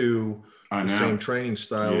kept to the same training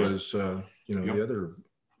style as the other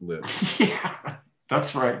lifts. Yeah,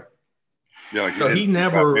 that's right. Yeah, like so he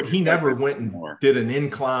never went and did an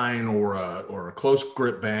incline or a close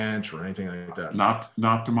grip bench or anything like that.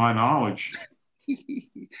 Not to my knowledge.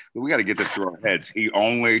 We got to get this through our heads. He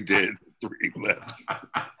only did 3 lifts.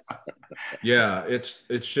 Yeah, it's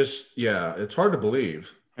just it's hard to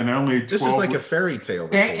believe. And only this is like a fairy tale.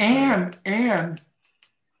 And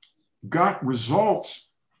got results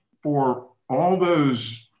for all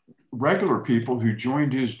those regular people who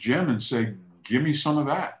joined his gym and say, "Give me some of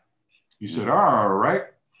that." He said, "All right,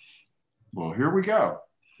 well, here we go."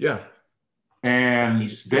 Yeah. And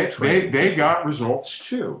they got results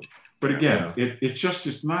too. But again,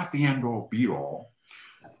 it's not the end all be all.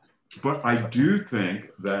 But I do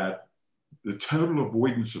think that the total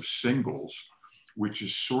avoidance of singles, which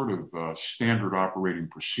is sort of a standard operating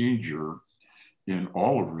procedure in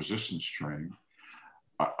all of resistance training,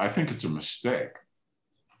 I think it's a mistake.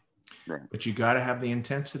 Right. But you got to have the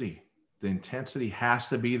intensity. The intensity has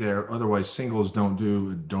to be there. Otherwise, singles don't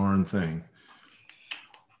do a darn thing.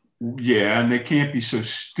 Yeah, and they can't be so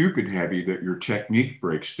stupid heavy that your technique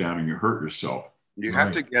breaks down and you hurt yourself. You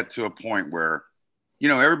have to get to a point where,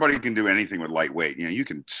 everybody can do anything with lightweight. You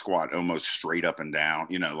can squat almost straight up and down,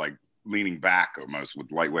 like leaning back almost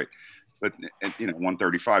with lightweight. But,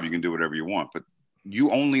 135, you can do whatever you want. But you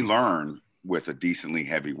only learn with a decently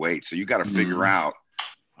heavy weight. So you got to figure out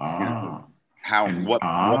what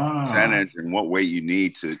percentage and what weight you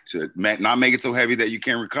need to not make it so heavy that you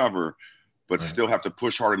can't recover, but still have to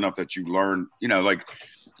push hard enough that you learn, like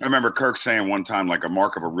I remember Kirk saying one time, like a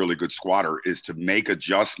mark of a really good squatter is to make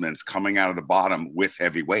adjustments coming out of the bottom with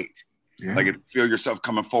heavy weight. Yeah. Like if you feel yourself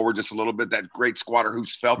coming forward just a little bit, that great squatter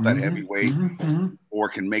who's felt that heavy weight or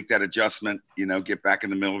can make that adjustment, get back in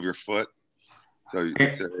the middle of your foot. So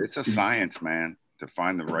it's a science, man, to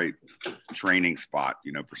find the right training spot,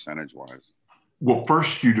 percentage wise. Well,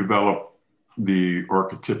 first you develop the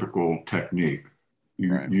archetypical technique.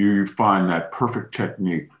 You find that perfect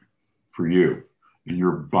technique for you and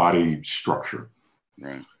your body structure.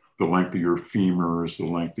 Right. The length of your femurs, the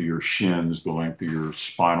length of your shins, the length of your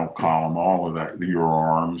spinal column, all of that, your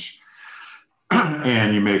arms,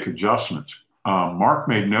 and you make adjustments. Mark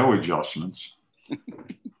made no adjustments.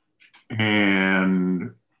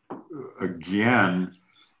 And again,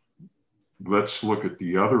 let's look at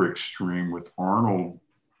the other extreme with Arnold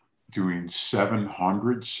doing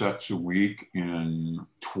 700 sets a week in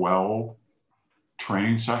 12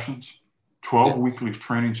 training sessions, 12 weekly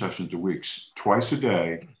training sessions a week, twice a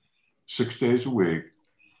day, 6 days a week,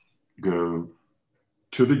 go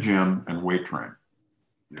to the gym and weight train.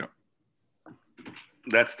 Yeah.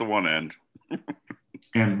 That's the one end.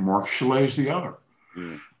 And Mark Chalet is the other.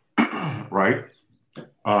 Yeah. Right?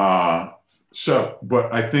 But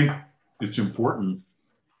I think it's important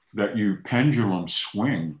that you pendulum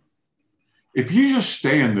swing. If you just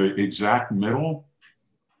stay in the exact middle,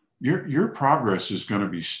 your progress is going to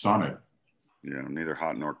be stunted. Yeah, neither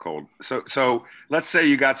hot nor cold. So let's say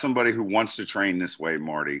you got somebody who wants to train this way,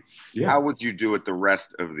 Marty. Yeah. How would you do it the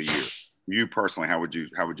rest of the year? You personally, how would you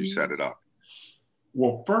set it up?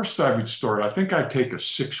 Well, first I would start. I think I'd take a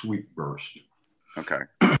 6-week burst. Okay.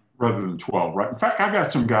 Rather than 12. Right. In fact, I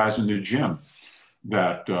got some guys in the gym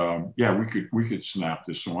that we could snap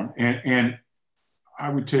this on, and I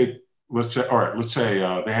would take. Let's say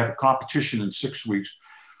they have a competition in 6 weeks.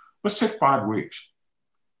 Let's take 5 weeks.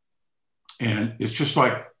 And it's just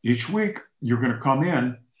like each week you're going to come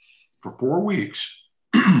in for 4 weeks.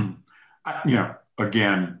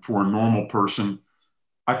 Again, for a normal person,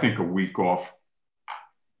 I think a week off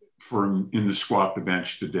in the squat, the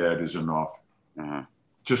bench, the dead is enough.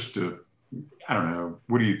 Just to, I don't know.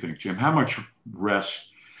 What do you think, Jim? How much rest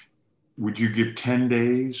would you give 10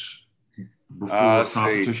 days before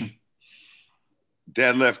competition?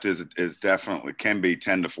 Deadlift is definitely can be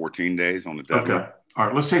 10 to 14 days on the deadlift. Okay. All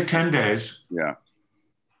right. Let's say 10 days. Yeah.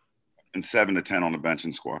 And 7 to 10 on the bench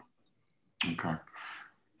and squat. Okay.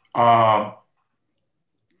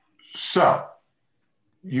 So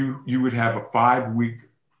you would have a 5-week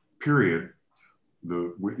period.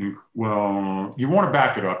 You want to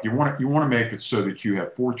back it up. You want to make it so that you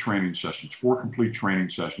have 4 complete training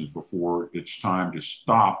sessions before it's time to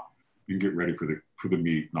stop and get ready for the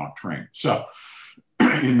meet, not train. So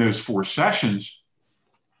in those 4 sessions,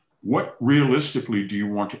 what realistically do you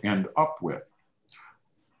want to end up with?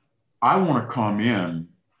 I want to come in,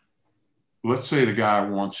 let's say the guy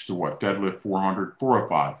wants to deadlift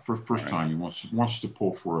 405 for the first time. He wants to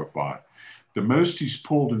pull 405. The most he's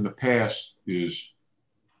pulled in the past is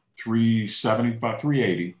 375,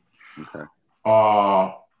 380. Okay.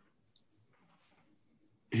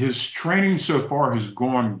 His training so far has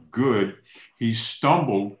gone good. He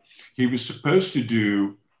stumbled. He was supposed to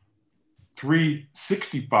do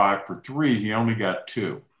 365 for 3. He only got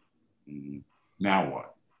 2. Mm-hmm. Now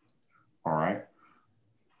what? All right.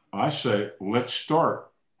 I say, let's start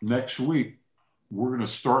next week. We're going to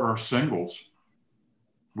start our singles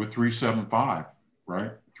with 375,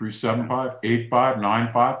 right? 375, 85,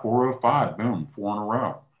 95, 405. Boom, 4 in a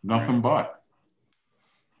row. Nothing but.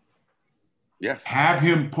 Yeah. Have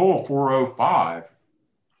him pull 405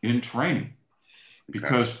 in training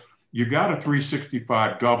because you got a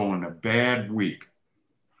 365 double in a bad week.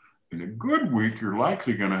 In a good week, you're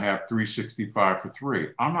likely going to have 365 for 3.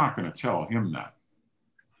 I'm not going to tell him that.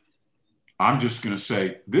 I'm just going to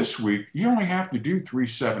say, this week, you only have to do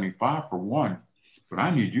 375 for 1, but I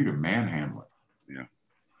need you to manhandle it. Yeah.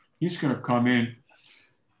 He's going to come in.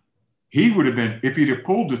 He would have been, if he'd have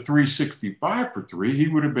pulled the 365 for 3, he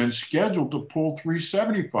would have been scheduled to pull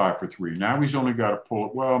 375 for 3. Now he's only got to pull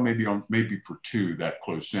it, maybe for 2, that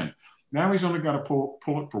close in. Now he's only got to pull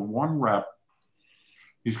it for 1 rep.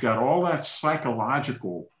 He's got all that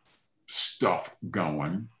psychological stuff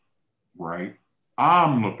going, right?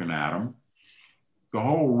 I'm looking at him. The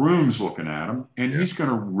whole room's looking at him, and he's going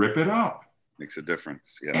to rip it up. Makes a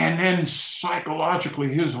difference. Yeah. And then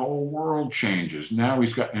psychologically, his whole world changes. Now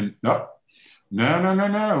he's got, no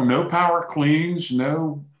power cleans,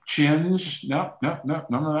 no chins, no,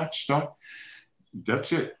 none of that stuff.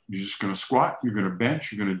 That's it. You're just going to squat, you're going to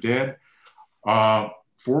bench, you're going to dead. 4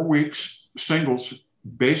 weeks, singles,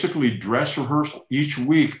 basically dress rehearsal. Each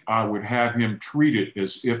week, I would have him treat it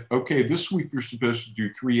as if, okay, this week you're supposed to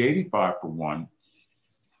do 385 for 1.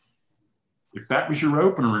 If that was your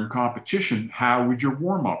opener in competition, how would your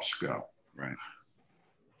warm-ups go? Right.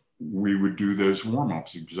 We would do those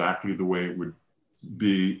warm-ups exactly the way it would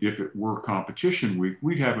be if it were competition week.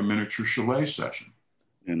 We'd have a miniature chalet session.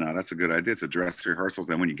 That's a good idea. It's a dress rehearsals.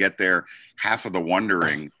 And when you get there, half of the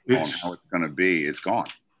wondering on how it's going to be is gone.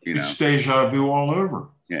 It's deja vu all over.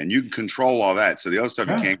 Yeah, and you can control all that. So the other stuff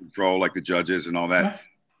you can't control, like the judges and all that,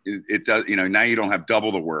 it does. Now you don't have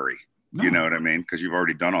double the worry. No. You know what I mean? Because you've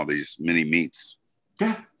already done all these mini meets.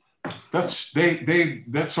 Yeah,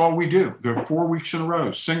 that's all we do. They're 4 weeks in a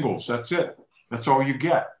row, singles. That's it. That's all you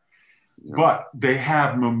get. Yeah. But they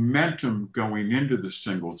have momentum going into the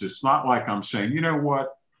singles. It's not like I'm saying, you know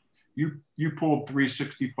what, you pulled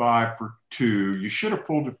 365 for 2. You should have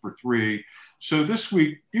pulled it for 3. So this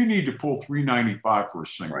week you need to pull 395 for a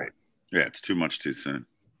single. Right. Yeah, it's too much too soon.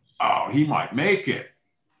 Oh, he might make it,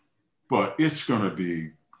 but it's going to be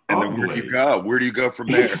ugly. And then where do you go? Where do you go from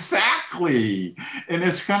there? Exactly. And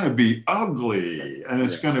it's going to be ugly, and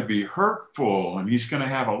it's going to be hurtful, and he's going to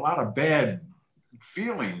have a lot of bad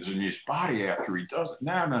feelings in his body after he does it.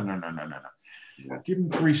 No. Yeah. Give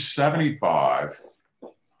him 375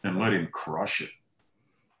 and let him crush it.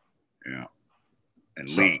 Yeah. And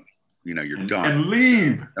leave. You're done. And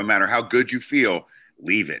leave. No matter how good you feel,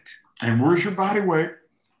 leave it. And where's your body weight?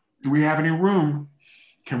 Do we have any room?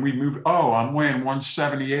 Can we move? Oh, I'm weighing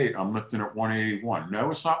 178. I'm lifting at 181.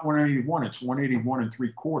 No, it's not 181. It's 181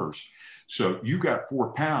 3/4. So you got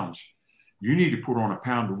 4 pounds. You need to put on a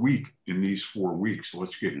pound a week in these 4 weeks.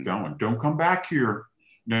 Let's get going. Don't come back here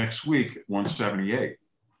next week at 178.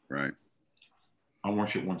 Right. I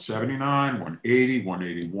want you at 179, 180,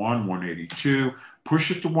 181, 182.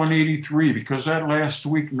 Push it to 183 because that last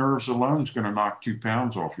week nerves alone is going to knock 2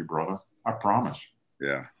 pounds off you, brother. I promise.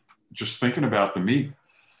 Yeah. Just thinking about the meat.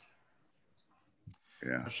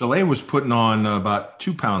 Yeah. Chalet was putting on about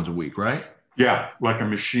 2 pounds a week, right? Yeah, like a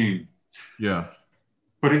machine. Yeah.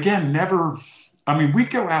 But again, we'd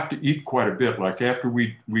go out to eat quite a bit. Like after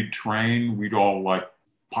we'd train, we'd all like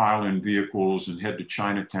pile in vehicles and head to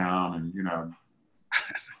Chinatown and,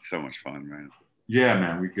 so much fun, man. Yeah,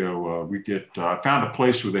 man. We go. I found a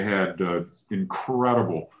place where they had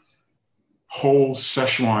incredible whole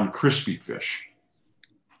Szechuan crispy fish.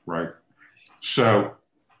 Right. So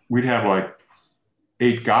we'd have like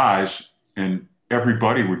 8 guys, and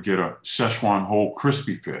everybody would get a Szechuan whole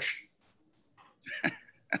crispy fish.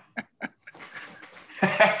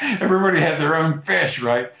 Everybody had their own fish,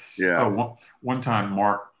 right? Yeah. One time,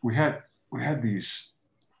 Mark, we had these.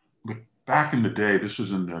 Back in the day, this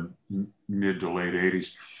was in the mid to late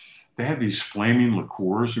 80s. They had these flaming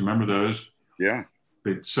liqueurs. Remember those? Yeah.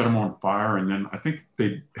 They'd set them on fire, and then I think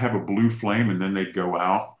they'd have a blue flame, and then they'd go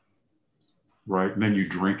out, right? And then you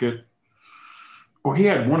drink it. Well, he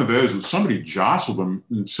had one of those, and somebody jostled him,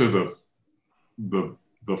 and so the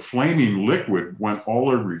flaming liquid went all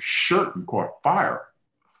over his shirt and caught fire.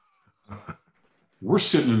 We're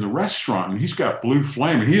sitting in the restaurant, and he's got blue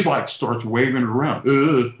flame, and he's like starts waving it around,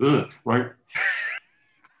 right?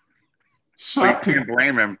 So you can't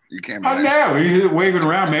blame him. You can't blame him. I know. He's waving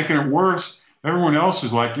around, making it worse. Everyone else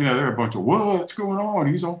is like, they're a bunch of, what's going on?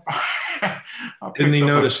 He's on fire. Didn't he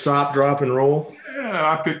know to stop, drop, and roll?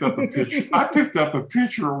 Yeah, I picked up a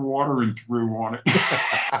pitcher of water and threw on it.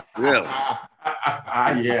 Really?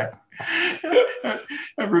 Yeah.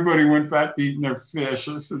 Everybody went back to eating their fish.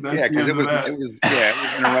 I said, that's the end of that. It was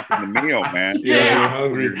interrupting the meal, man. Yeah. You're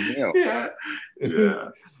hungry. Yeah.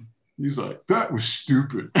 He's like, that was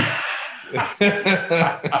stupid.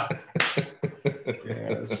 Yeah,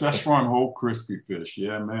 Szechuan whole crispy fish.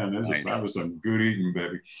 Yeah, man, that was some good eating,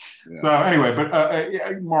 baby. Yeah. So anyway, but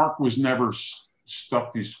Mark was never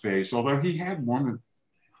stuffed his face, although he had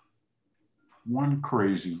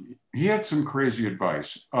he had some crazy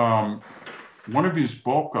advice. One of his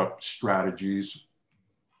bulk up strategies,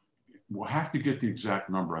 we'll have to get the exact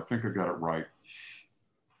number, I think I got it right,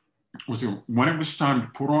 was when it was time to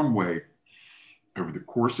put on weight, over the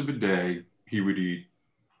course of a day, he would eat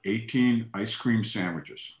 18 ice cream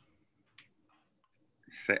sandwiches.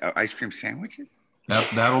 Ice cream sandwiches?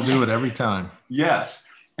 That'll do it every time. Yes.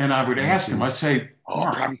 And I would ask him, I'd say,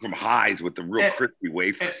 Mark, I'm from Highs with the real crispy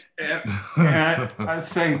wafers. And I'd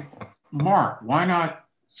say, Mark, why not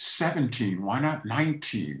 17? Why not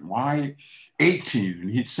 19? Why 18?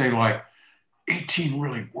 And he'd say, like, 18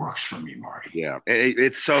 really works for me, Marty. Yeah,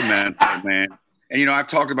 it's so mental, man. And, I've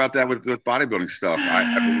talked about that with bodybuilding stuff.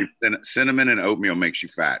 I believe cinnamon and oatmeal makes you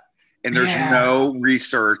fat. And there's no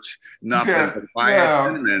research, nothing. Yeah. But if I had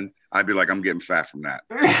cinnamon, I'd be like, I'm getting fat from that.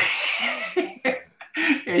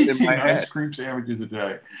 18 ice cream sandwiches a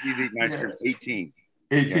day. He's eating ice cream.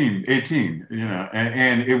 18. 18,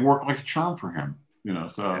 and it worked like a charm for him,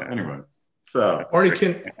 so anyway. So Marty,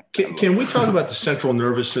 can we talk about the central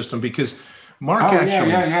nervous system? Because Mark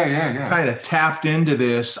actually kind of tapped into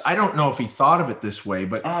this. I don't know if he thought of it this way,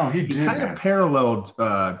 but he kind of paralleled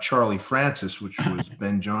Charlie Francis, which was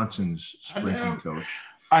Ben Johnson's sprinting coach.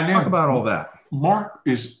 I know. Talk about all that. Mark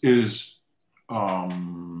is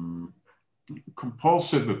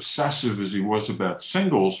compulsive obsessive as he was about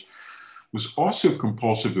singles, was also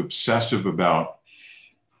compulsive obsessive about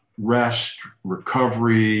rest,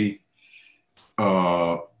 recovery,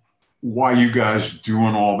 why you guys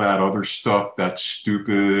doing all that other stuff? That's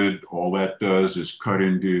stupid. All that does is cut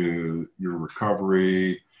into your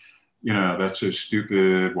recovery. That's so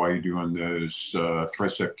stupid. Why are you doing those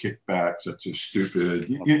tricep kickbacks? That's so stupid.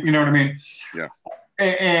 You know what I mean? Yeah.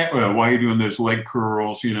 And why are you doing those leg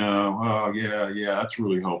curls? Oh yeah, that's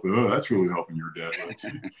really helping. Oh, that's really helping your deadlift.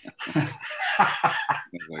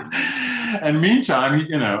 And meantime,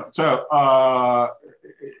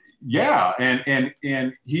 yeah,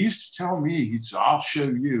 and he used to tell me, he said, I'll show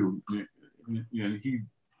you. And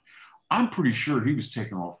I'm pretty sure he was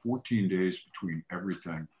taking off 14 days between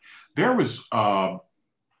everything. There was a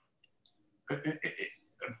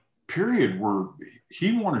period where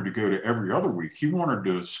he wanted to go to every other week. He wanted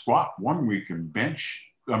to squat one week and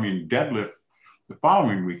deadlift the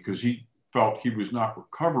following week, because he felt he was not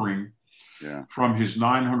recovering from his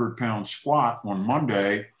 900-pound squat on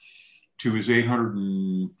Monday to his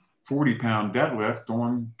 840-pound deadlift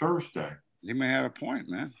on Thursday. He may have a point,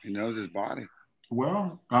 man. He knows his body.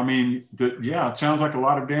 Well, it sounds like a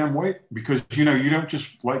lot of damn weight, because, you don't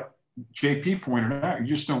just, like JP pointed out, you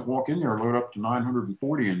just don't walk in there, load up to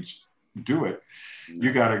 940 and do it.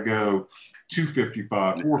 You got to go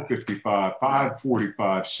 255, 455,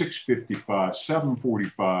 545, 655,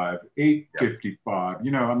 745,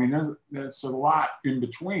 855. That's a lot in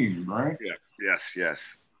between, right? Yeah.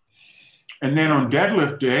 Yes. And then on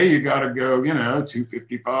deadlift day, you got to go,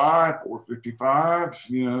 255, 455,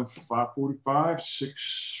 545,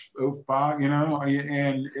 605,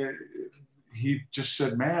 and he just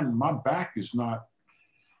said, man, my back is not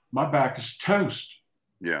my back is toast.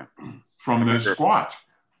 Yeah. From those squats.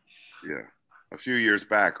 Yeah. A few years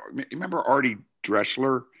back, you remember Artie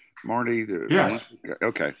Dreschler, Marty? Yes.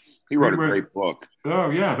 Okay. He wrote a great book.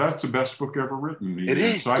 Oh, yeah. That's the best book ever written. It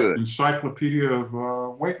is good. Encyclopedia of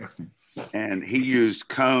weightlifting. And he used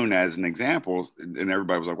Cone as an example. And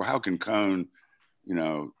everybody was like, well, how can Cone,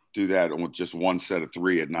 do that with just one set of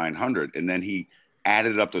 3 at 900? And then he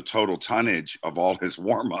added up the total tonnage of all his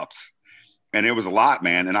warm-ups. And it was a lot,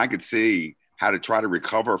 man. And I could see how to try to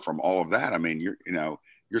recover from all of that. I mean, you're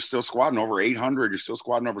still squatting over 800. You're still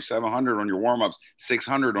squatting over 700 on your warm-ups,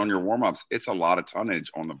 600 on your warm-ups. It's a lot of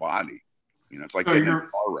tonnage on the body. It's like getting a car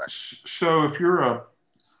wreck. So if you're a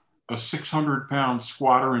 600-pound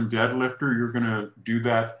squatter and deadlifter, you're going to do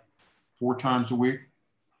that 4 times a week?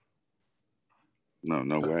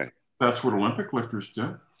 No way. That's what Olympic lifters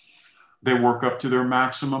do. They work up to their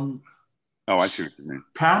maximum. Oh, I see what you mean.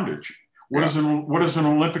 Poundage. What does an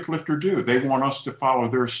Olympic lifter do? They want us to follow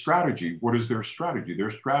their strategy. What is their strategy? Their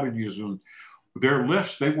strategy is on their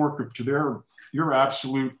lifts. They work up to your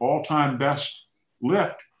absolute all-time best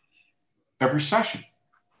lift every session.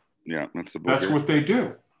 Yeah, that's what they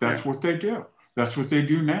do. That's what they do. That's what they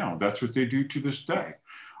do now. That's what they do to this day.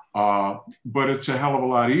 But it's a hell of a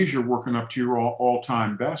lot easier working up to your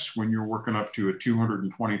all-time best when you're working up to a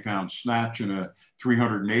 220-pound snatch and a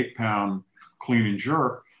 308-pound clean and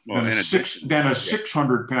jerk. Than a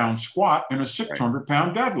 600-pound squat and a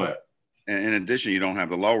 600-pound deadlift. And in addition, you don't have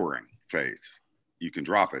the lowering phase. You can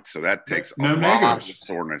drop it. So that takes no a negatives. lot of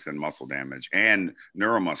soreness and muscle damage and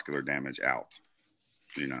neuromuscular damage out.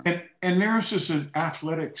 And theirs is an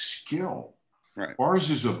athletic skill. Right. Ours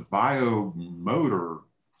is a biomotor.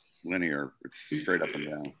 Linear. It's straight up and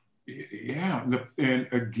down. Yeah, and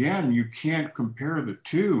again, you can't compare the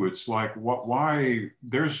two. It's like why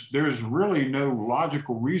there's really no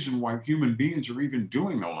logical reason why human beings are even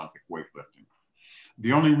doing Olympic weightlifting.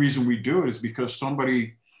 The only reason we do it is because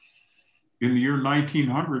somebody in the year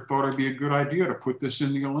 1900 thought it'd be a good idea to put this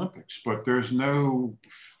in the Olympics, but there's no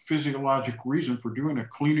physiologic reason for doing a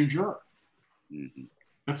clean and jerk. Mm-hmm.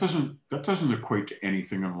 That doesn't equate to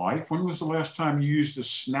anything in life. When was the last time you used a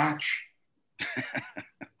snatch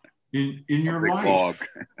in your life?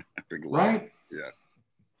 Big log. Right?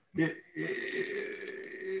 Yeah.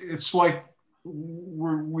 It's like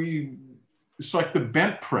it's like the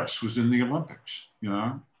bent press was in the Olympics.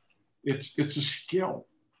 It's a skill.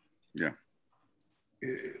 Yeah.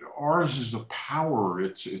 Ours is a power.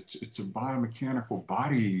 It's a biomechanical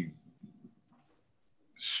body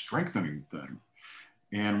strengthening thing.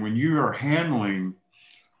 And when you are handling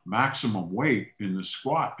maximum weight in the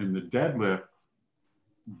squat and the deadlift,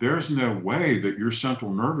 there's no way that your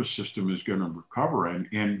central nervous system is going to recover.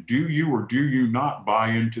 And do you or do you not buy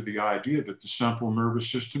into the idea that the central nervous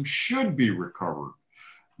system should be recovered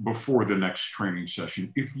before the next training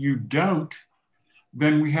session? If you don't,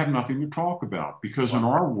 then we have nothing to talk about, because in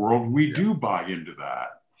our world, we do buy into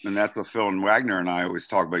that. And that's what Phil and Wagner and I always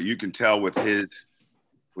talk about. You can tell with his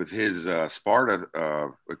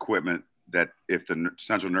Sparta equipment that if the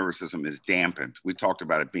central nervous system is dampened, we talked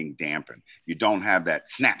about it being dampened. You don't have that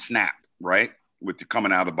snap, right? With you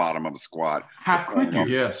coming out of the bottom of a squat. How could you?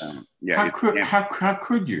 Yes. Yeah. How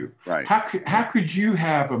could you? Right. How could you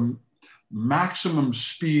have a maximum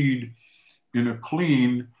speed in a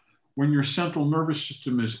clean when your central nervous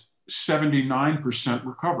system is 79%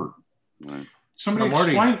 recovered? Right. Somebody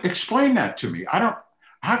explain that to me.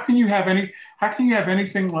 How can you have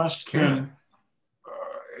anything less than,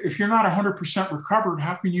 if you're not 100% recovered,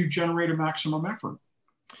 how can you generate a maximum effort?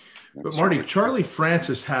 But Marty, Charlie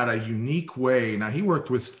Francis had a unique way. Now, he worked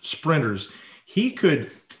with sprinters. He could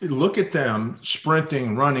look at them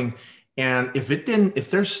sprinting, running, and if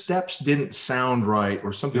their steps didn't sound right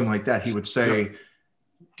or something like that, he would say,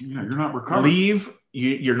 you're not recovered. Leave.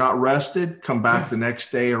 You're not rested. Come back the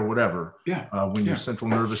next day or whatever. Yeah. When your central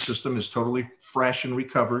nervous system is totally fresh and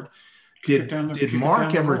recovered. Did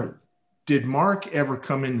Mark ever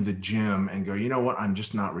come into the gym and go, you know what? I'm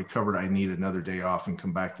just not recovered. I need another day off and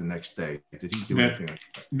come back the next day. Did he do anything like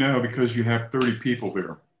that? No, because you have 30 people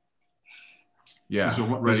there. Yeah.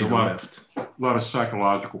 There's a lot of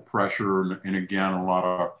psychological pressure. And again,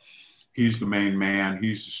 he's the main man.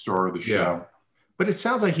 He's the star of the show. Yeah. But it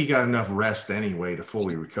sounds like he got enough rest anyway to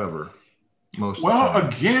fully recover.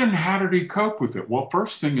 Again, how did he cope with it? Well,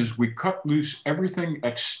 first thing is we cut loose everything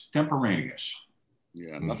extemporaneous.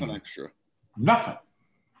 Yeah, nothing extra. Nothing.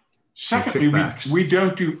 Secondly, we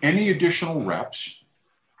don't do any additional reps.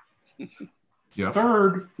 Yep.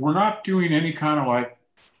 Third, we're not doing any kind of like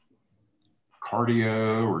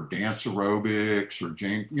cardio or dance aerobics or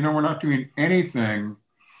we're not doing anything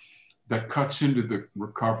that cuts into the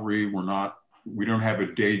recovery. We don't have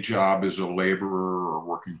a day job as a laborer or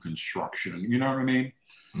working construction. You know what I mean?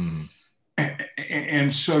 Mm.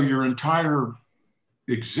 And so your entire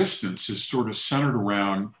existence is sort of centered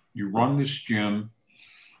around, you run this gym,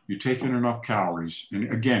 you take in enough calories.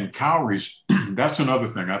 And again, calories, that's another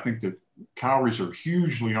thing. I think that calories are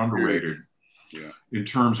hugely underrated in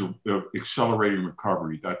terms of accelerating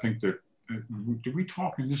recovery. I think that, did we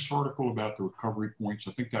talk in this article about the recovery points?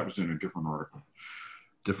 I think that was in a different article.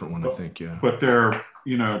 Different one, I think, yeah. But they're,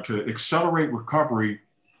 to accelerate recovery,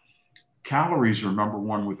 calories are number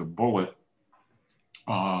one with a bullet.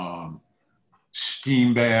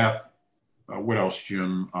 Steam bath, what else,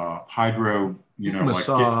 Jim? Hydro,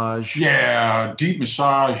 massage. Deep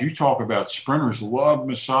massage. You talk about sprinters love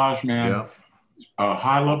massage, man. Yeah.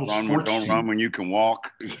 High level sports. Don't run when you can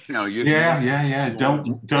walk. Don't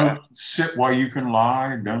sit while you can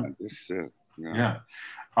lie. Don't just sit. Yeah.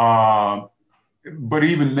 But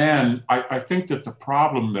even then, I think that the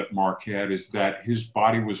problem that Mark had is that his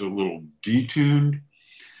body was a little detuned,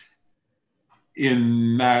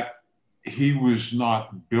 in that he was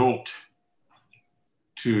not built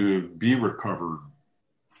to be recovered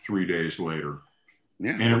 3 days later.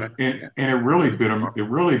 Yeah, and it really bit him. It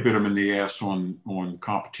really bit him in the ass on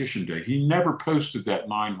competition day. He never posted that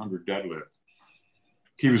 900 deadlift.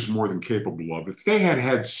 He was more than capable of. If they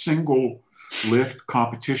had single lift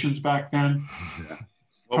competitions back then,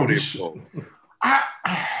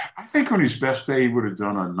 I think on his best day he would have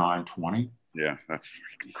done a 920. Yeah, that's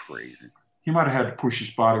freaking crazy. He might have had to push his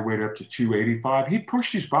body weight up to 285. He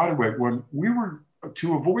pushed his body weight when we were,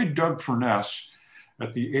 to avoid Doug Furness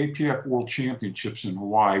at the APF World Championships in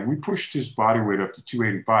Hawaii, we pushed his body weight up to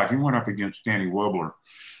 285. He went up against Danny Wobler,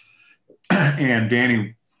 and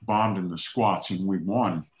Danny bombed in the squats, and we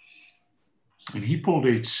won. And he pulled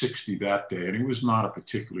 860 that day, and it was not a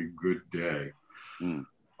particularly good day. Mm.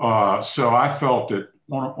 So I felt that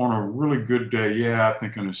on a really good day, I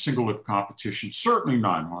think in a single lift competition, certainly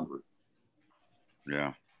 900.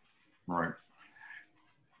 Yeah. Right.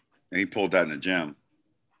 And he pulled that in the gym.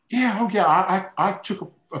 Yeah. Oh, yeah. I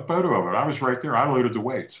took a photo of it. I was right there. I loaded the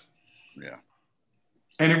weights. Yeah.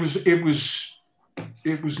 And it was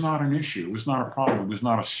not an issue. It was not a problem. It was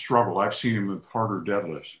not a struggle. I've seen him with harder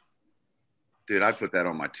deadlifts. Dude, I put that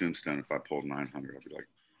on my tombstone. If I pulled 900, I'd be like,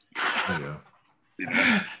 oh,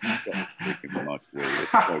 yeah. Much weight.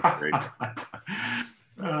 It's so great.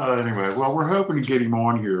 Anyway, well, we're hoping to get him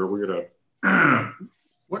on here. We're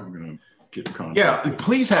gonna get contact. Yeah,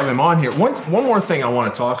 please have him on here. One more thing I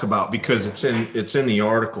want to talk about, because it's in the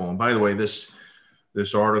article. And by the way, this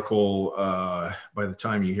article, by the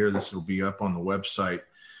time you hear this, it'll be up on the website.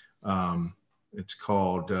 It's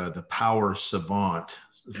called The Power Savant.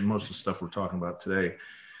 Most of the stuff we're talking about today.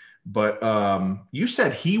 But you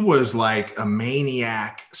said he was like a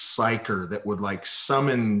maniac psycher that would like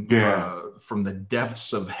summon from the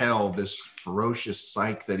depths of hell this ferocious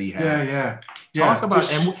psych that he had. Talk about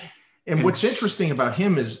and what's interesting about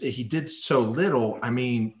him is he did so little. I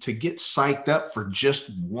mean, to get psyched up for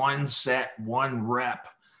just one set, one rep,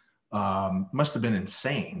 must have been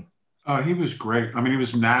insane. He was great. I mean, it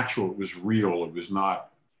was natural. It was real. It was not.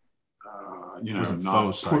 It wasn't it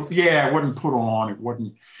wasn't put on. It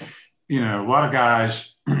wasn't, a lot of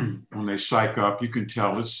guys, when they psych up, you can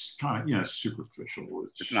tell it's kind of, superficial.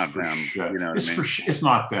 It's not them. It's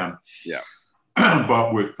not them. Yeah.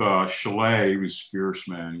 But with Chalet, he was fierce,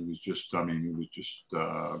 man. He was just,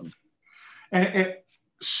 and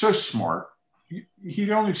so smart.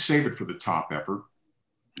 He'd only save it for the top effort.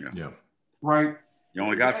 Yeah. Right. You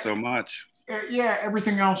only got so much. Yeah.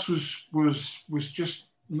 Everything else was just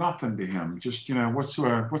nothing to him. Just, what's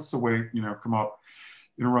the way, come up,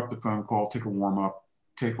 interrupt the phone call, take a warm up,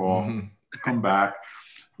 take off, come back.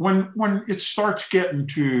 When it starts getting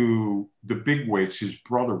to the big weights, his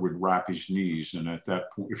brother would wrap his knees. And at that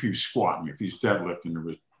point, if he was squatting, if he's deadlifting, it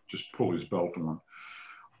would just pull his belt on.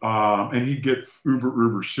 And he'd get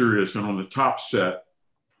uber serious. And on the top set,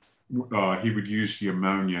 he would use the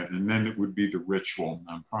ammonia, and then it would be the ritual.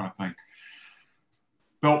 I'm trying to think.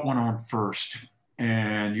 Belt went on first.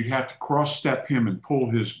 And you'd have to cross-step him and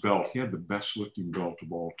pull his belt. He had the best lifting belt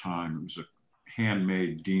of all time. It was a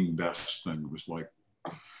handmade Dean Best thing. It was like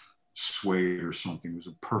suede or something. It was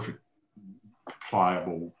a perfect,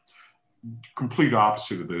 pliable, complete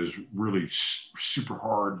opposite of those really super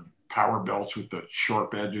hard power belts with the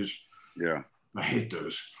sharp edges. Yeah. I hate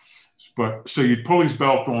those. But so you'd pull his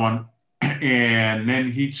belt on, and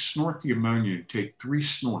then he'd snort the ammonia and take 3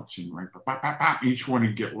 snorts, and right, each one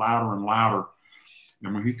he'd get louder and louder.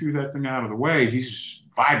 And when he threw that thing out of the way, he's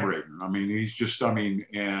vibrating. I mean,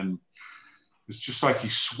 and it's just like he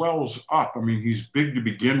swells up. I mean, he's big to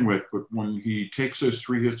begin with, but when he takes those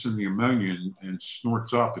 3 hits in the ammonia and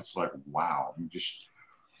snorts up, it's like, wow, you just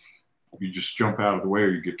jump out of the way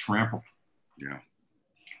or you get trampled. Yeah.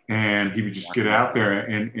 And he would just get out there,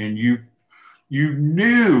 and you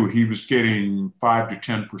knew he was getting 5 to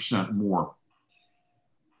 10% more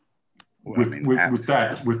with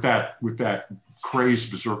that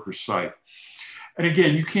crazed berserker sight. And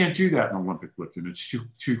again, you can't do that in Olympic lifting. It's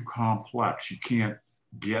too complex. You can't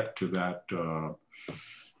get to that,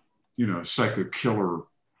 psycho killer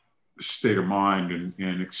state of mind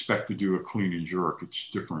and expect to do a clean and jerk. It's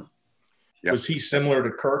different. Yep. Was he similar to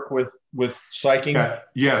Kirk with psyching?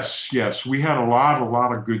 Yes. We had a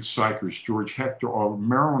lot of good psychers. George Hector,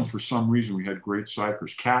 Maryland, for some reason, we had great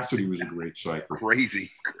psychers. Cassidy was a great psycher.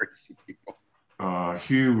 Crazy people.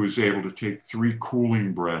 Hugh was able to take 3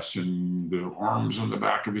 cooling breaths, and the arms on the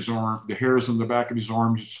back of his arm, the hairs on the back of his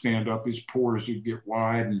arms would stand up, his pores would get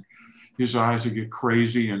wide, and his eyes would get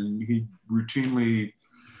crazy, and he routinely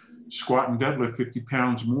squat and deadlift 50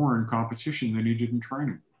 pounds more in competition than he did in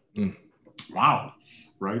training. Mm. Wow,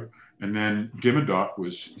 right? And then Dimmoduck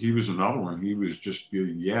was another one. He was just,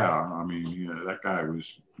 that guy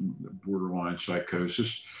was borderline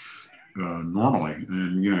psychosis. Normally,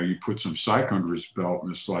 and you put some psych under his belt,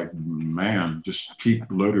 and it's like, man, just keep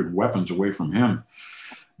loaded weapons away from him.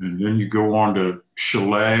 And then you go on to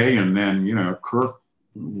Chalet, and then Kirk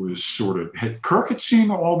was Kirk had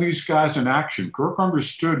seen all these guys in action. Kirk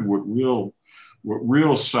understood what real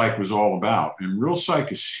psych was all about, and real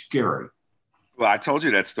psych is scary. Well, I told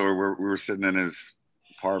you that story where we were sitting in his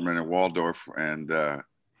apartment in Waldorf, and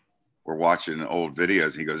we're watching old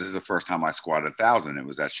videos. He goes, "This is the first time I squatted 1,000. It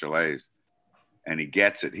was at Chalet's." And he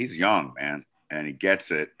gets it. He's young, man. And he gets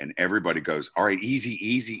it. And everybody goes, "All right,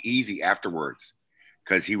 easy afterwards."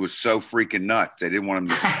 Because he was so freaking nuts. They didn't want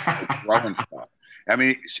him to throwing stuff. I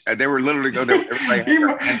mean, they were literally going there. Everybody had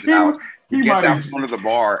their hands out. He gets out in front of the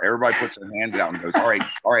bar. Everybody puts their hands out and goes, all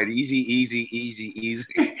right, easy. He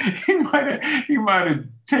might have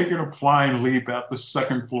taken a flying leap out the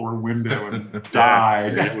second floor window and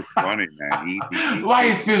died. It was funny, man. Easy.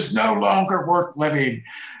 Life is no longer worth living.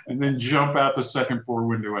 And then jump out the second floor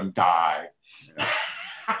window and die. Yeah.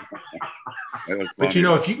 But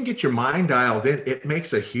if you can get your mind dialed in, it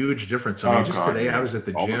makes a huge difference. I mean, today I was at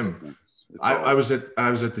the gym. I was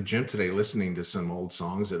at the gym today listening to some old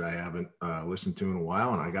songs that I haven't listened to in a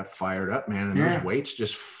while, and I got fired up, man. And those weights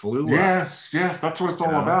just flew up. Yes, that's what it's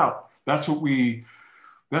all about. That's what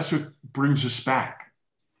brings us back.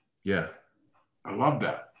 Yeah, I love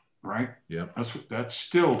that. Right. Yeah. That's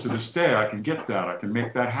still to this day. I can get that. I can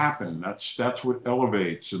make that happen. That's what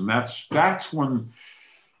elevates, and that's when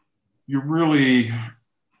you really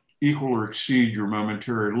equal or exceed your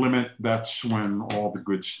momentary limit. That's when all the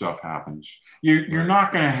good stuff happens. You're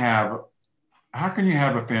not going to have. How can you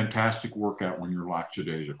have a fantastic workout when you're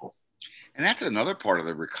lackadaisical? And that's another part of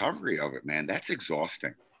the recovery of it, man. That's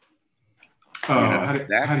exhausting. To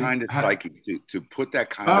put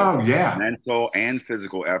that kind of mental and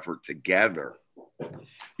physical effort together.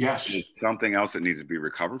 Yes. Is something else that needs to be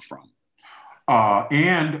recovered from.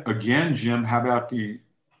 And again, Jim, how about the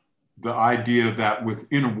idea that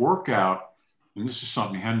within a workout, and this is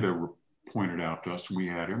something Hendo pointed out to us when we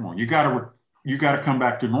had him on, you got to come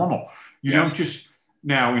back to normal. You don't just,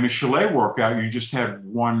 now in a Chalet workout, you just had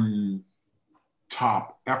one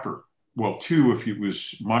top effort. Well, 2 if it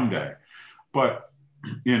was Monday. But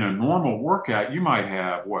in a normal workout, you might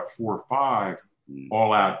have 4 or 5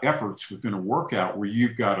 all-out efforts within a workout where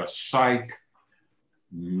you've got to psych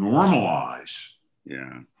normalize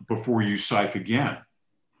before you psych again.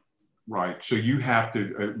 Right. So you have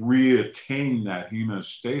to reattain that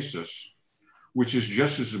hemostasis, which is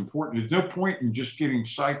just as important. There's no point in just getting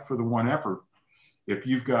psyched for the one effort if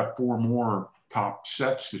you've got 4 more top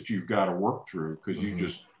sets that you've got to work through, because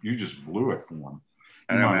you just blew it for them.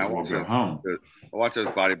 I know, man. I watch those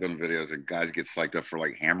bodybuilding videos and guys get psyched up for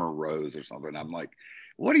like hammer rows or something. I'm like,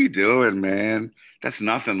 what are you doing, man? That's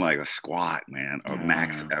nothing like a squat, man, or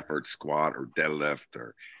max effort squat or deadlift.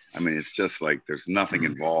 It's just like there's nothing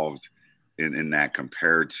involved in that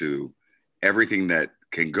compared to everything that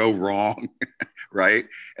can go wrong, right?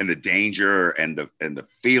 And the danger and the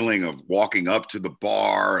feeling of walking up to the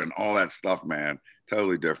bar and all that stuff, man.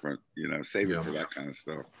 Totally different. Save it for that kind of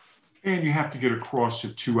stuff. And you have to get across a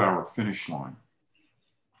 2-hour finish line.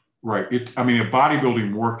 Right. A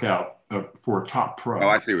bodybuilding workout for a top pro. Oh,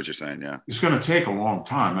 I see what you're saying. Yeah. It's going to take a long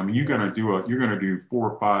time. You're going to do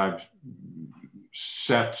 4 or 5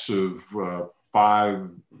 sets of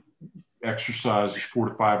 5 exercises, 4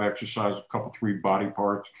 to 5 exercises, a couple, 3 body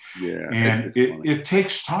parts. Yeah. And it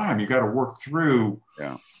takes time. You got to work through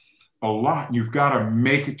a lot. You've got to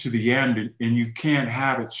make it to the end, and you can't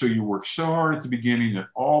have it so you work so hard at the beginning that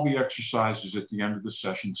all the exercises at the end of the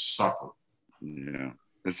session suffer. Yeah.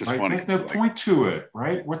 It's just right? funny. There's no point to it,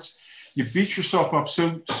 right? You beat yourself up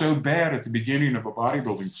so bad at the beginning of a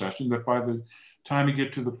bodybuilding session that by the time you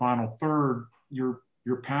get to the final third, your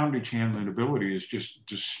poundage handling ability is just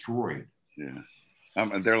destroyed. Yeah.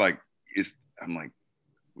 And they're like, I'm like,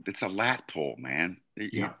 it's a lat pull, man.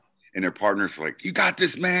 Yeah. And their partner's like, you got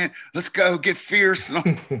this, man. Let's go get fierce.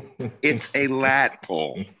 It's a lat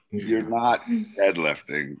pull. You're not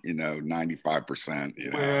deadlifting,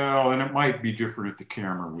 95%. Well, and it might be different if the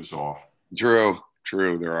camera was off. True.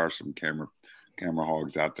 There are some camera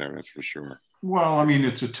hogs out there, that's for sure. Well, I mean,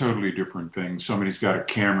 it's a totally different thing. Somebody's got a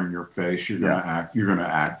camera in your face. You're gonna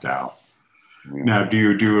act out. Yeah. Now, do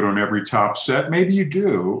you do it on every top set? Maybe you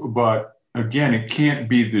do, but again, it can't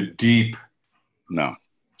be the deep,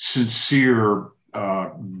 sincere,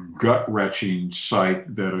 gut-wrenching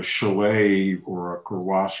sight that a Chalet or a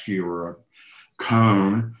Kowalski or a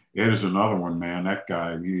Cone. Ed is another one, man. That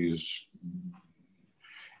guy,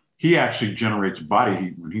 he actually generates body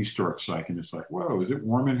heat when he starts psyching. It's like, whoa, is it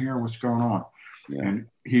warm in here? What's going on? Yeah. And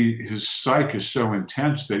his psych is so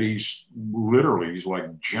intense that he's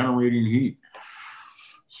like generating heat.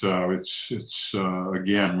 So it's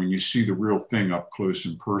again, when you see the real thing up close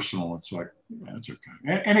and personal, it's like, yeah, it's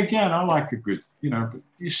okay. And again, I like a good, but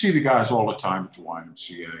you see the guys all the time at the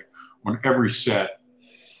YMCA. On every set,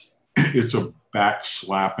 it's a back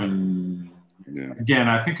slapping. Yeah. Again,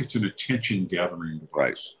 I think it's an attention gathering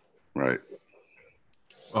device. Right.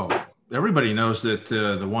 Oh, everybody knows that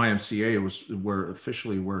the YMCA was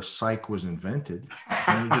where psych was invented,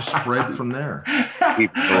 and it just spread from there.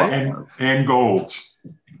 and Golds.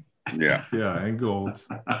 Yeah, and Golds.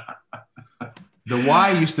 The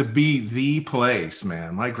Y used to be the place,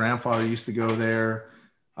 man. My grandfather used to go there.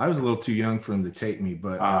 I was a little too young for him to take me,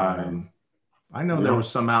 but I know there was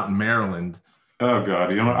some out in Maryland. Oh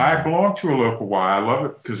God, I belong to a local Y. I love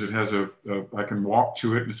it because it has I can walk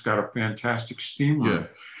to it and it's got a fantastic steam room. Yeah.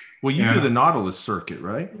 Well, you do the Nautilus circuit,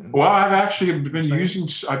 right? Well, I've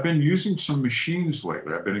been using some machines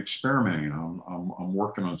lately. I've been experimenting. I'm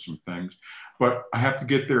working on some things, but I have to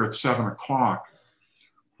get there at 7:00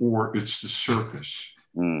 or it's the circus.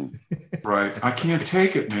 Right? I can't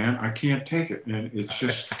take it, man. I can't take it. And it's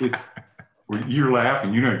just you're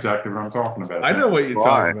laughing. You know exactly what I'm talking about. I know what you're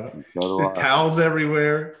talking about. There's towels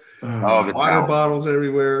everywhere. The water bottles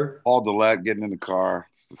everywhere. All Dillette getting in the car.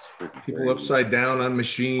 People upside down on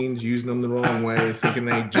machines, using them the wrong way, thinking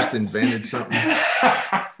they just invented something.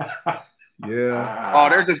 Yeah. Oh,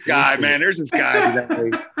 there's this guy, man. There's this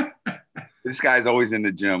guy. This guy's always in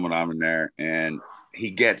the gym when I'm in there, and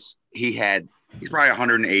he's probably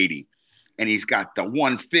 180. And he's got the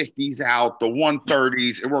 150s out, the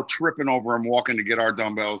 130s, and we're tripping over him walking to get our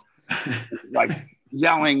dumbbells. Like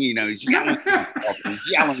yelling, he's yelling to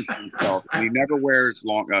himself. And he never wears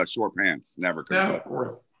short pants. Never.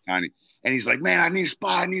 Tiny. And he's like, man, I need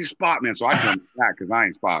a spot, man. So I come back because I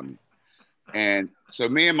ain't spotting. And so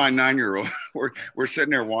me and my 9-year-old, we're sitting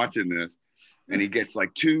there watching this. And he gets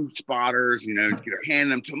like 2 spotters, he's handing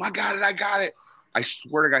them to him. I got it. I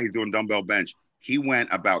swear to God, he's doing dumbbell bench. He went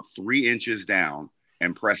about 3 inches down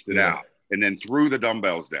and pressed it out and then threw the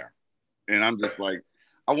dumbbells there. And I'm just like,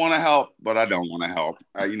 I want to help, but I don't want to help.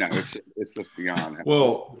 It's just beyond.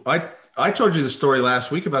 Well, I told you the story last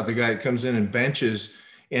week about the guy that comes in and benches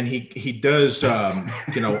and he does,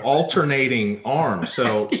 alternating arms.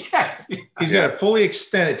 So he's got it fully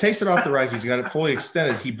extended, takes it off the right. He's got it fully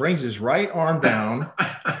extended. He brings his right arm down.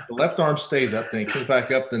 The left arm stays up. Then he comes back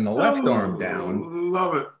up. Then the left arm down.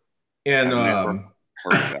 Love it. And,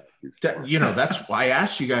 that's why I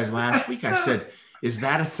asked you guys last week. I said, is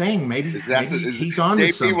that a thing? Maybe he's on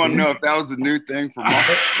to something. JP want to know if that was the new thing for Mark.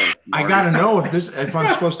 I got to know if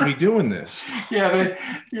I'm supposed to be doing this. Yeah,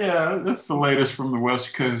 that's the latest from the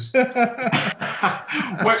West Coast. And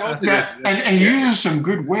he uses some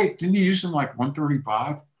good weight. Didn't he use some like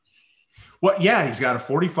 135? Well, yeah, he's got a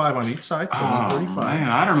 45 on each side. So 135.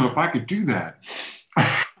 Man, I don't know if I could do that.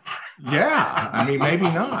 Yeah, I mean, maybe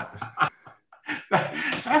not.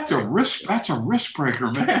 That's a risk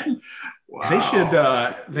breaker, man. Wow.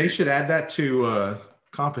 They should add that to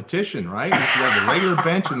competition, right? You should have the regular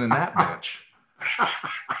bench and then that bench.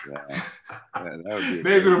 That would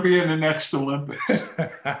maybe it'll be in the next Olympics.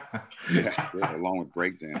 Along with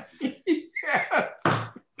breakdance. Yes.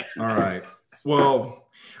 All right. Well,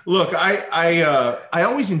 look, I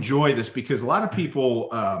always enjoy this because a lot of people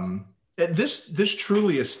This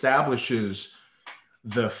truly establishes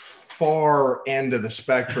the far end of the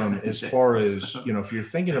spectrum as far as, if you're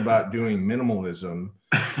thinking about doing minimalism,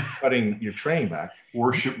 cutting your training back,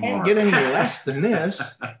 worship you can't Mark. get any less than this.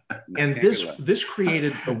 And this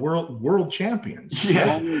created a world champions.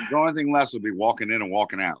 Yeah. The only thing less would be walking in and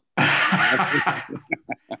walking out.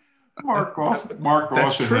 Mark also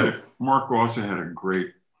had a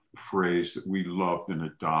great phrase that we loved and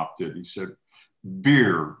adopted. He said,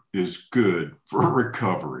 "Beer is good for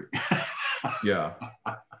recovery." Yeah.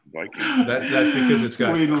 That's because it's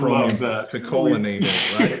got chromium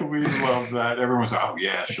picolinate, right? We love that. Everyone's like, "Oh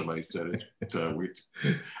yeah, Chalet said it."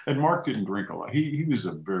 And Mark didn't drink a lot. He was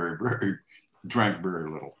drank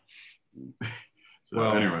very little. So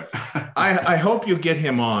well, anyway, I hope you get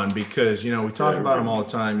him on because we talk about him all the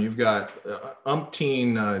time. You've got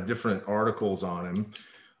umpteen different articles on him.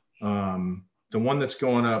 The one that's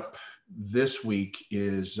going up this week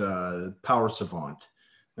is Power Savant.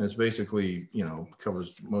 And it's basically,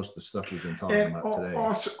 covers most of the stuff we've been talking about today.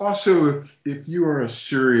 Also, if you are a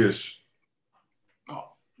serious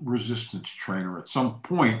resistance trainer at some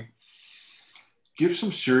point, give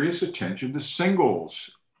some serious attention to singles.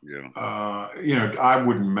 Yeah. I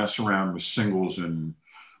wouldn't mess around with singles in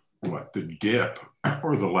the dip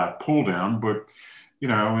or the lat pull down, but in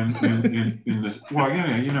the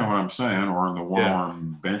you know what I'm saying, or in the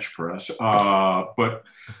one-arm bench press.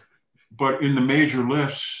 But in the major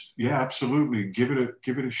lifts, yeah, absolutely. Give it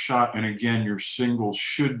a shot. And again, your singles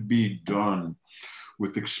should be done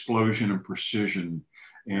with explosion and precision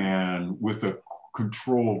and with a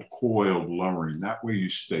controlled coiled lowering. That way you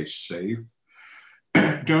stay safe.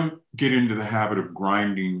 Don't get into the habit of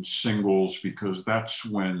grinding singles because that's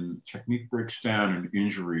when technique breaks down and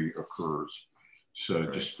injury occurs. So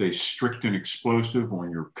just stay strict and explosive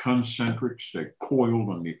on your concentric, stay coiled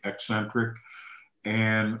on the eccentric,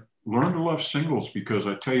 and learn to love singles because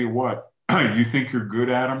I tell you what, you think you're good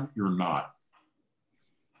at them, you're not.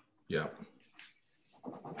 Yeah.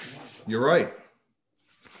 You're right.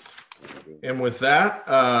 And with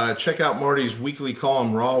that, check out Marty's weekly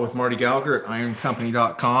column, Raw with Marty Gallagher, at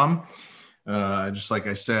ironcompany.com. Just like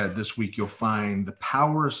I said, this week you'll find the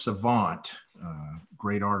Power Savant.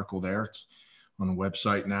 Great article there. It's on the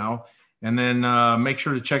website now. And then make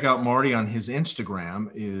sure to check out Marty on his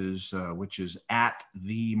Instagram, which is at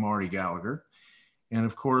the Marty Gallagher. And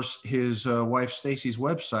of course, his wife Stacy's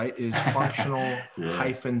website is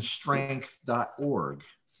functional-strength.org.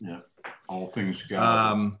 Yeah, all things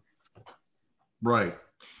Gallagher. Right.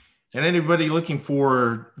 And anybody looking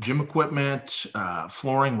for gym equipment,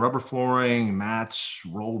 flooring, rubber flooring, mats,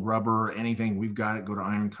 rolled rubber, anything, we've got it. Go to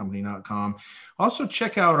ironcompany.com. Also,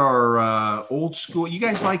 check out our old school. You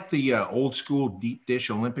guys like the old school deep dish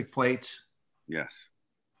Olympic plates? Yes.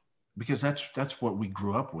 Because that's what we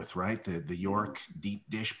grew up with, right? The York deep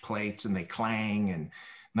dish plates, and they clang and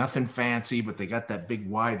nothing fancy, but they got that big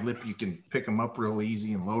wide lip. You can pick them up real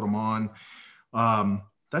easy and load them on.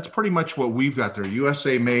 That's pretty much what we've got there.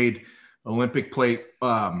 USA made Olympic plate.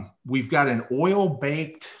 We've got an oil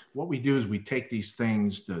baked. What we do is we take these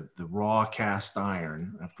things, the raw cast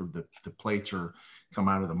iron, after the plates come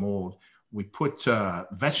out of the mold, we put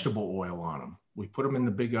vegetable oil on them. We put them in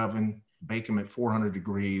the big oven, bake them at 400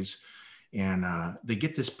 degrees, and they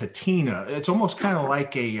get this patina. It's almost kind of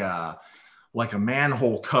like a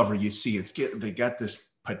manhole cover. You see, they got this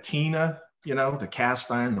patina, the cast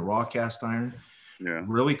iron, the raw cast iron. Yeah.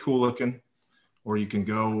 Really cool looking. Or you can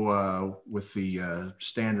go with the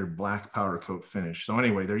standard black powder coat finish. So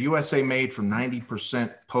anyway, they're USA made from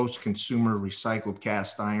 90% post-consumer recycled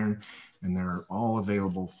cast iron, and they're all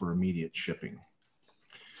available for immediate shipping.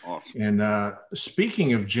 Awesome. And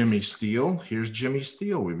speaking of Jimmy Steele, here's Jimmy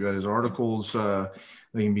Steele. We've got his articles. They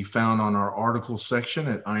can be found on our article section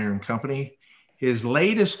at Iron Company. His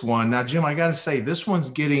latest one, now, Jim, I got to say, this one's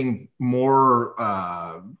getting more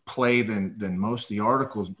play than most of the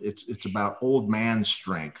articles. It's about old man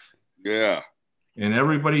strength. Yeah. And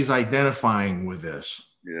everybody's identifying with this.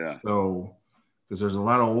 Yeah. So, because there's a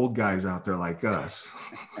lot of old guys out there like us,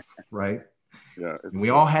 right? Yeah. And we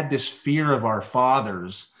all had this fear of our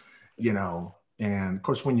fathers, and of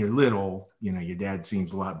course, when you're little, your dad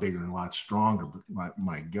seems a lot bigger and a lot stronger. But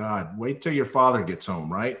my God, wait till your father gets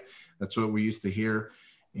home, right? That's what we used to hear.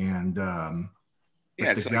 And the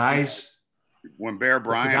guys, when Bear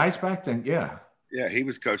Bryant, the guys back then, yeah, he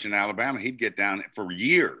was coaching Alabama. He'd get down for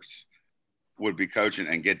years, would be coaching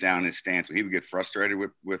and get down his stance. He would get frustrated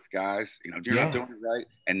with guys, you're not doing it right,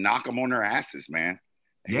 and knock them on their asses, man.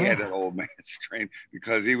 He had that old man strength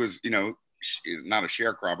because he was, not a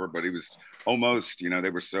sharecropper, but he was almost, they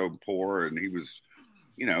were so poor, and he was,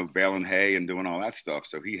 you know, baling hay and doing all that stuff.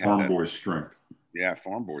 So he had farm boy strength. Yeah,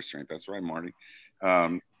 farm boy strength. That's right, Marty.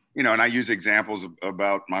 You know, and I use examples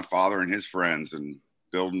about my father and his friends and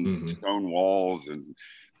building stone walls and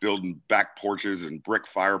building back porches and brick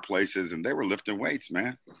fireplaces, and they were lifting weights,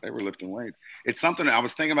 man. They were lifting weights. It's something I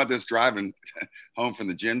was thinking about this driving home from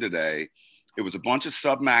the gym today. It was a bunch of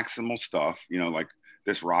sub-maximal stuff, you know, like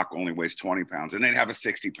this rock only weighs 20 pounds, and they'd have a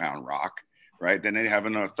 60-pound rock, right? Then they'd have a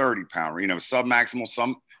 30-pound, you know, sub-maximal.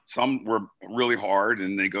 Some were really hard,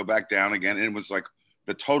 and they go back down again. And it was like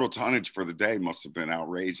the total tonnage for the day must have been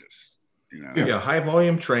outrageous, you know? Yeah, high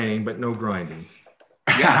volume training, but no grinding.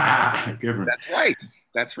 Yeah, that's right.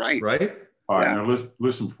 That's right. Right? All right, now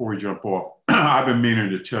listen before we jump off. I've been meaning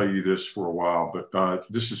to tell you this for a while, but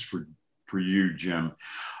this is for you, Jim.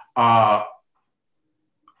 I'm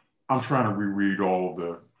trying to reread all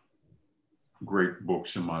the great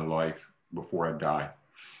books in my life before I die.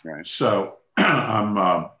 Right. So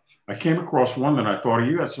I came across one that I thought of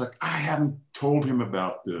you. It's like, I haven't told him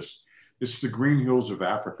about this. It's The Green Hills of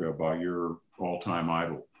Africa by your all-time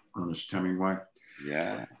idol, Ernest Hemingway.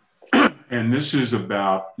 Yeah. And this is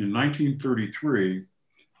about, in 1933,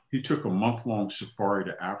 he took a month-long safari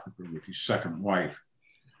to Africa with his second wife.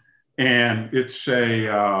 And it's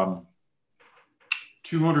a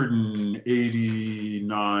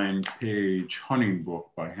 289-page hunting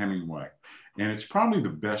book by Hemingway. And it's probably the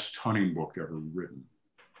best hunting book ever written.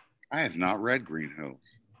 I have not read Green Hills.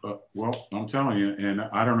 Well, I'm telling you, and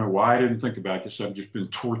I don't know why I didn't think about this. I've just been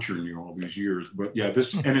torturing you all these years. But yeah,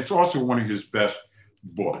 and it's also one of his best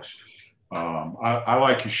books. I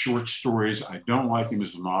like his short stories. I don't like him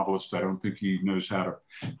as a novelist. I don't think he knows how to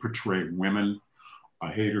portray women.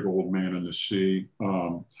 I hated Old Man in the Sea.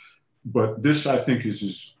 But this, I think, is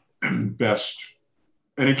his best.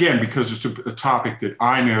 And again, because it's a topic that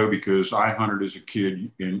I know because I hunted as a kid,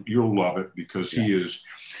 and you'll love it because he is.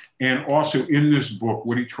 And also in this book,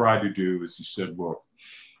 what he tried to do is he said, look,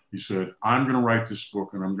 he said, I'm going to write this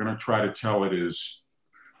book and I'm going to try to tell it as,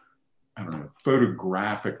 I don't know,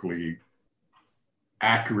 photographically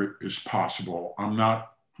accurate as possible. I'm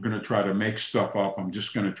not going to try to make stuff up. I'm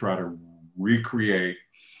just going to try to recreate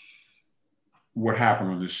what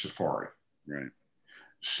happened on this safari. Right.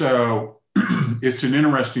 So it's an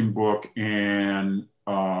interesting book, and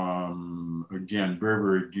again, very,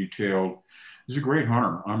 very detailed. He's a great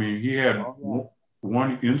hunter. I mean, he had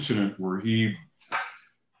one incident where he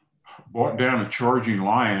brought down a charging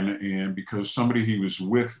lion, and because somebody he was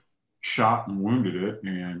with shot and wounded it,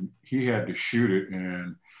 and he had to shoot it,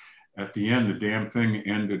 and at the end, the damn thing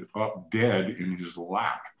ended up dead in his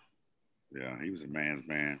lap. Yeah, he was a man's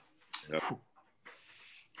man. Yep.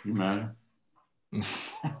 You imagine?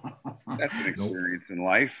 That's an experience in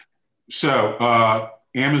life. So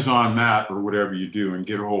Amazon that or whatever you do and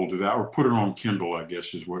get a hold of that, or put it on Kindle, I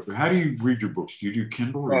guess is what. How do you read your books? Do you do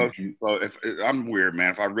Kindle? Or well, if I'm weird, man.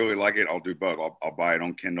 If I really like it, I'll do both. I'll buy it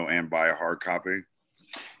on Kindle and buy a hard copy.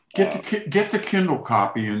 Get the Kindle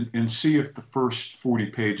copy and see if the first 40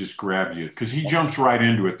 pages grab you, because he jumps right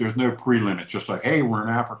into it. There's no prelim. It's just like, hey, we're in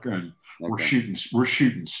Africa and we're shooting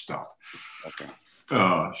stuff. Okay.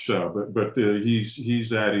 But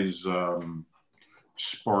he's at his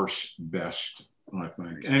sparse best, I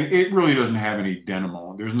think, and it really doesn't have any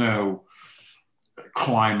denouement. There's no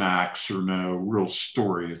climax or no real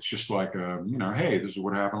story. It's just like hey, this is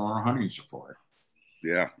what happened on a hunting safari.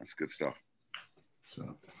 Yeah, that's good stuff.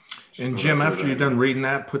 And Jim, after you're done reading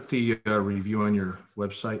that, put the review on your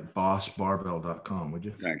website, bossbarbell.com, would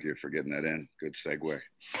you? Thank you for getting that in. Good segue.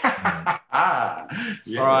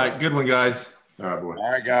 Yeah. All right, good one, guys. All right, boy.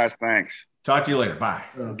 All right, guys. Thanks. Talk to you later. Bye.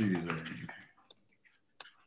 I'll do you later.